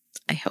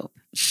 I hope.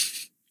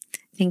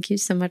 Thank you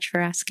so much for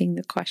asking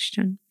the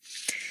question.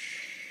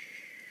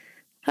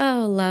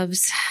 Oh,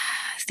 loves,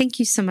 thank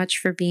you so much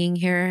for being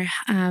here.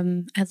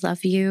 I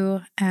love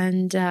you.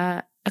 And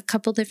a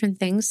couple different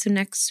things. So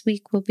next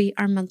week will be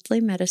our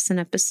monthly medicine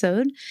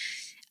episode.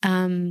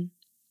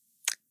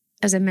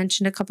 As I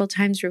mentioned a couple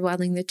times,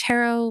 Rewilding the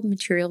Tarot,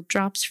 material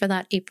drops for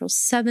that April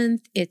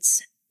 7th.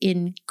 It's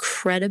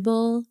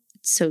incredible.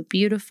 It's so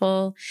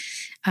beautiful.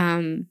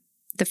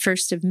 The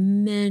first of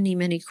many,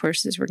 many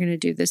courses we're going to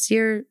do this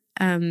year.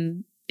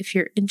 If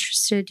you're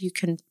interested, you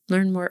can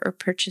learn more or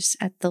purchase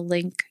at the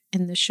link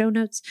in the show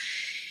notes.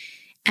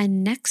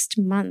 And next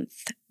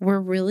month, we're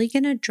really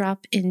going to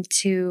drop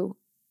into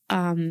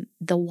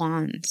the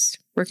wands.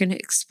 We're going to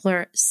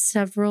explore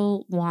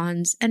several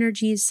wands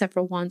energies,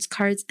 several wands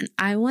cards, and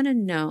I want to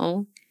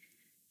know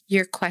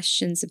your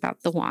questions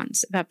about the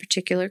wands, about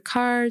particular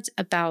cards,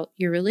 about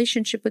your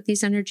relationship with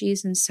these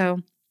energies. And so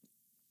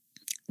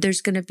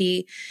there's going to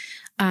be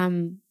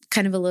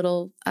kind of a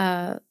little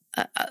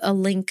a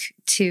link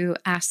to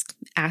ask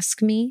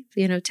me,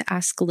 to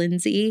ask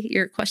Lindsay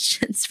your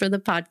questions for the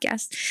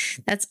podcast.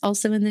 That's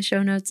also in the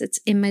show notes. It's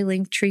in my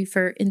link tree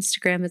for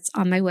Instagram. It's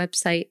on my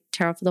website,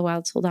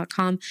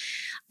 tarotforthewildsoul.com.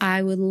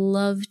 I would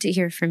love to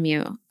hear from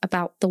you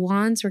about the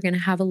wands. We're going to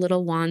have a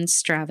little wand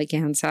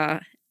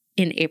extravaganza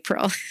in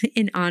April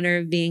in honor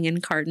of being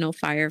in cardinal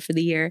fire for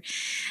the year.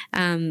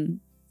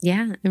 And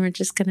we're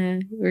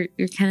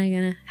kind of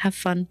gonna have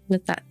fun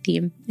with that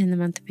theme in the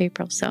month of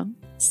April. So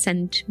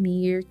send me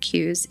your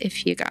cues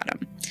if you got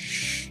them.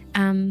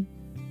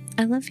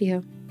 I love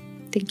you.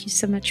 Thank you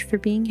so much for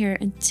being here.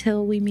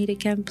 Until we meet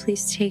again,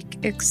 please take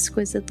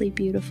exquisitely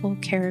beautiful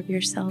care of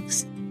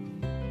yourselves.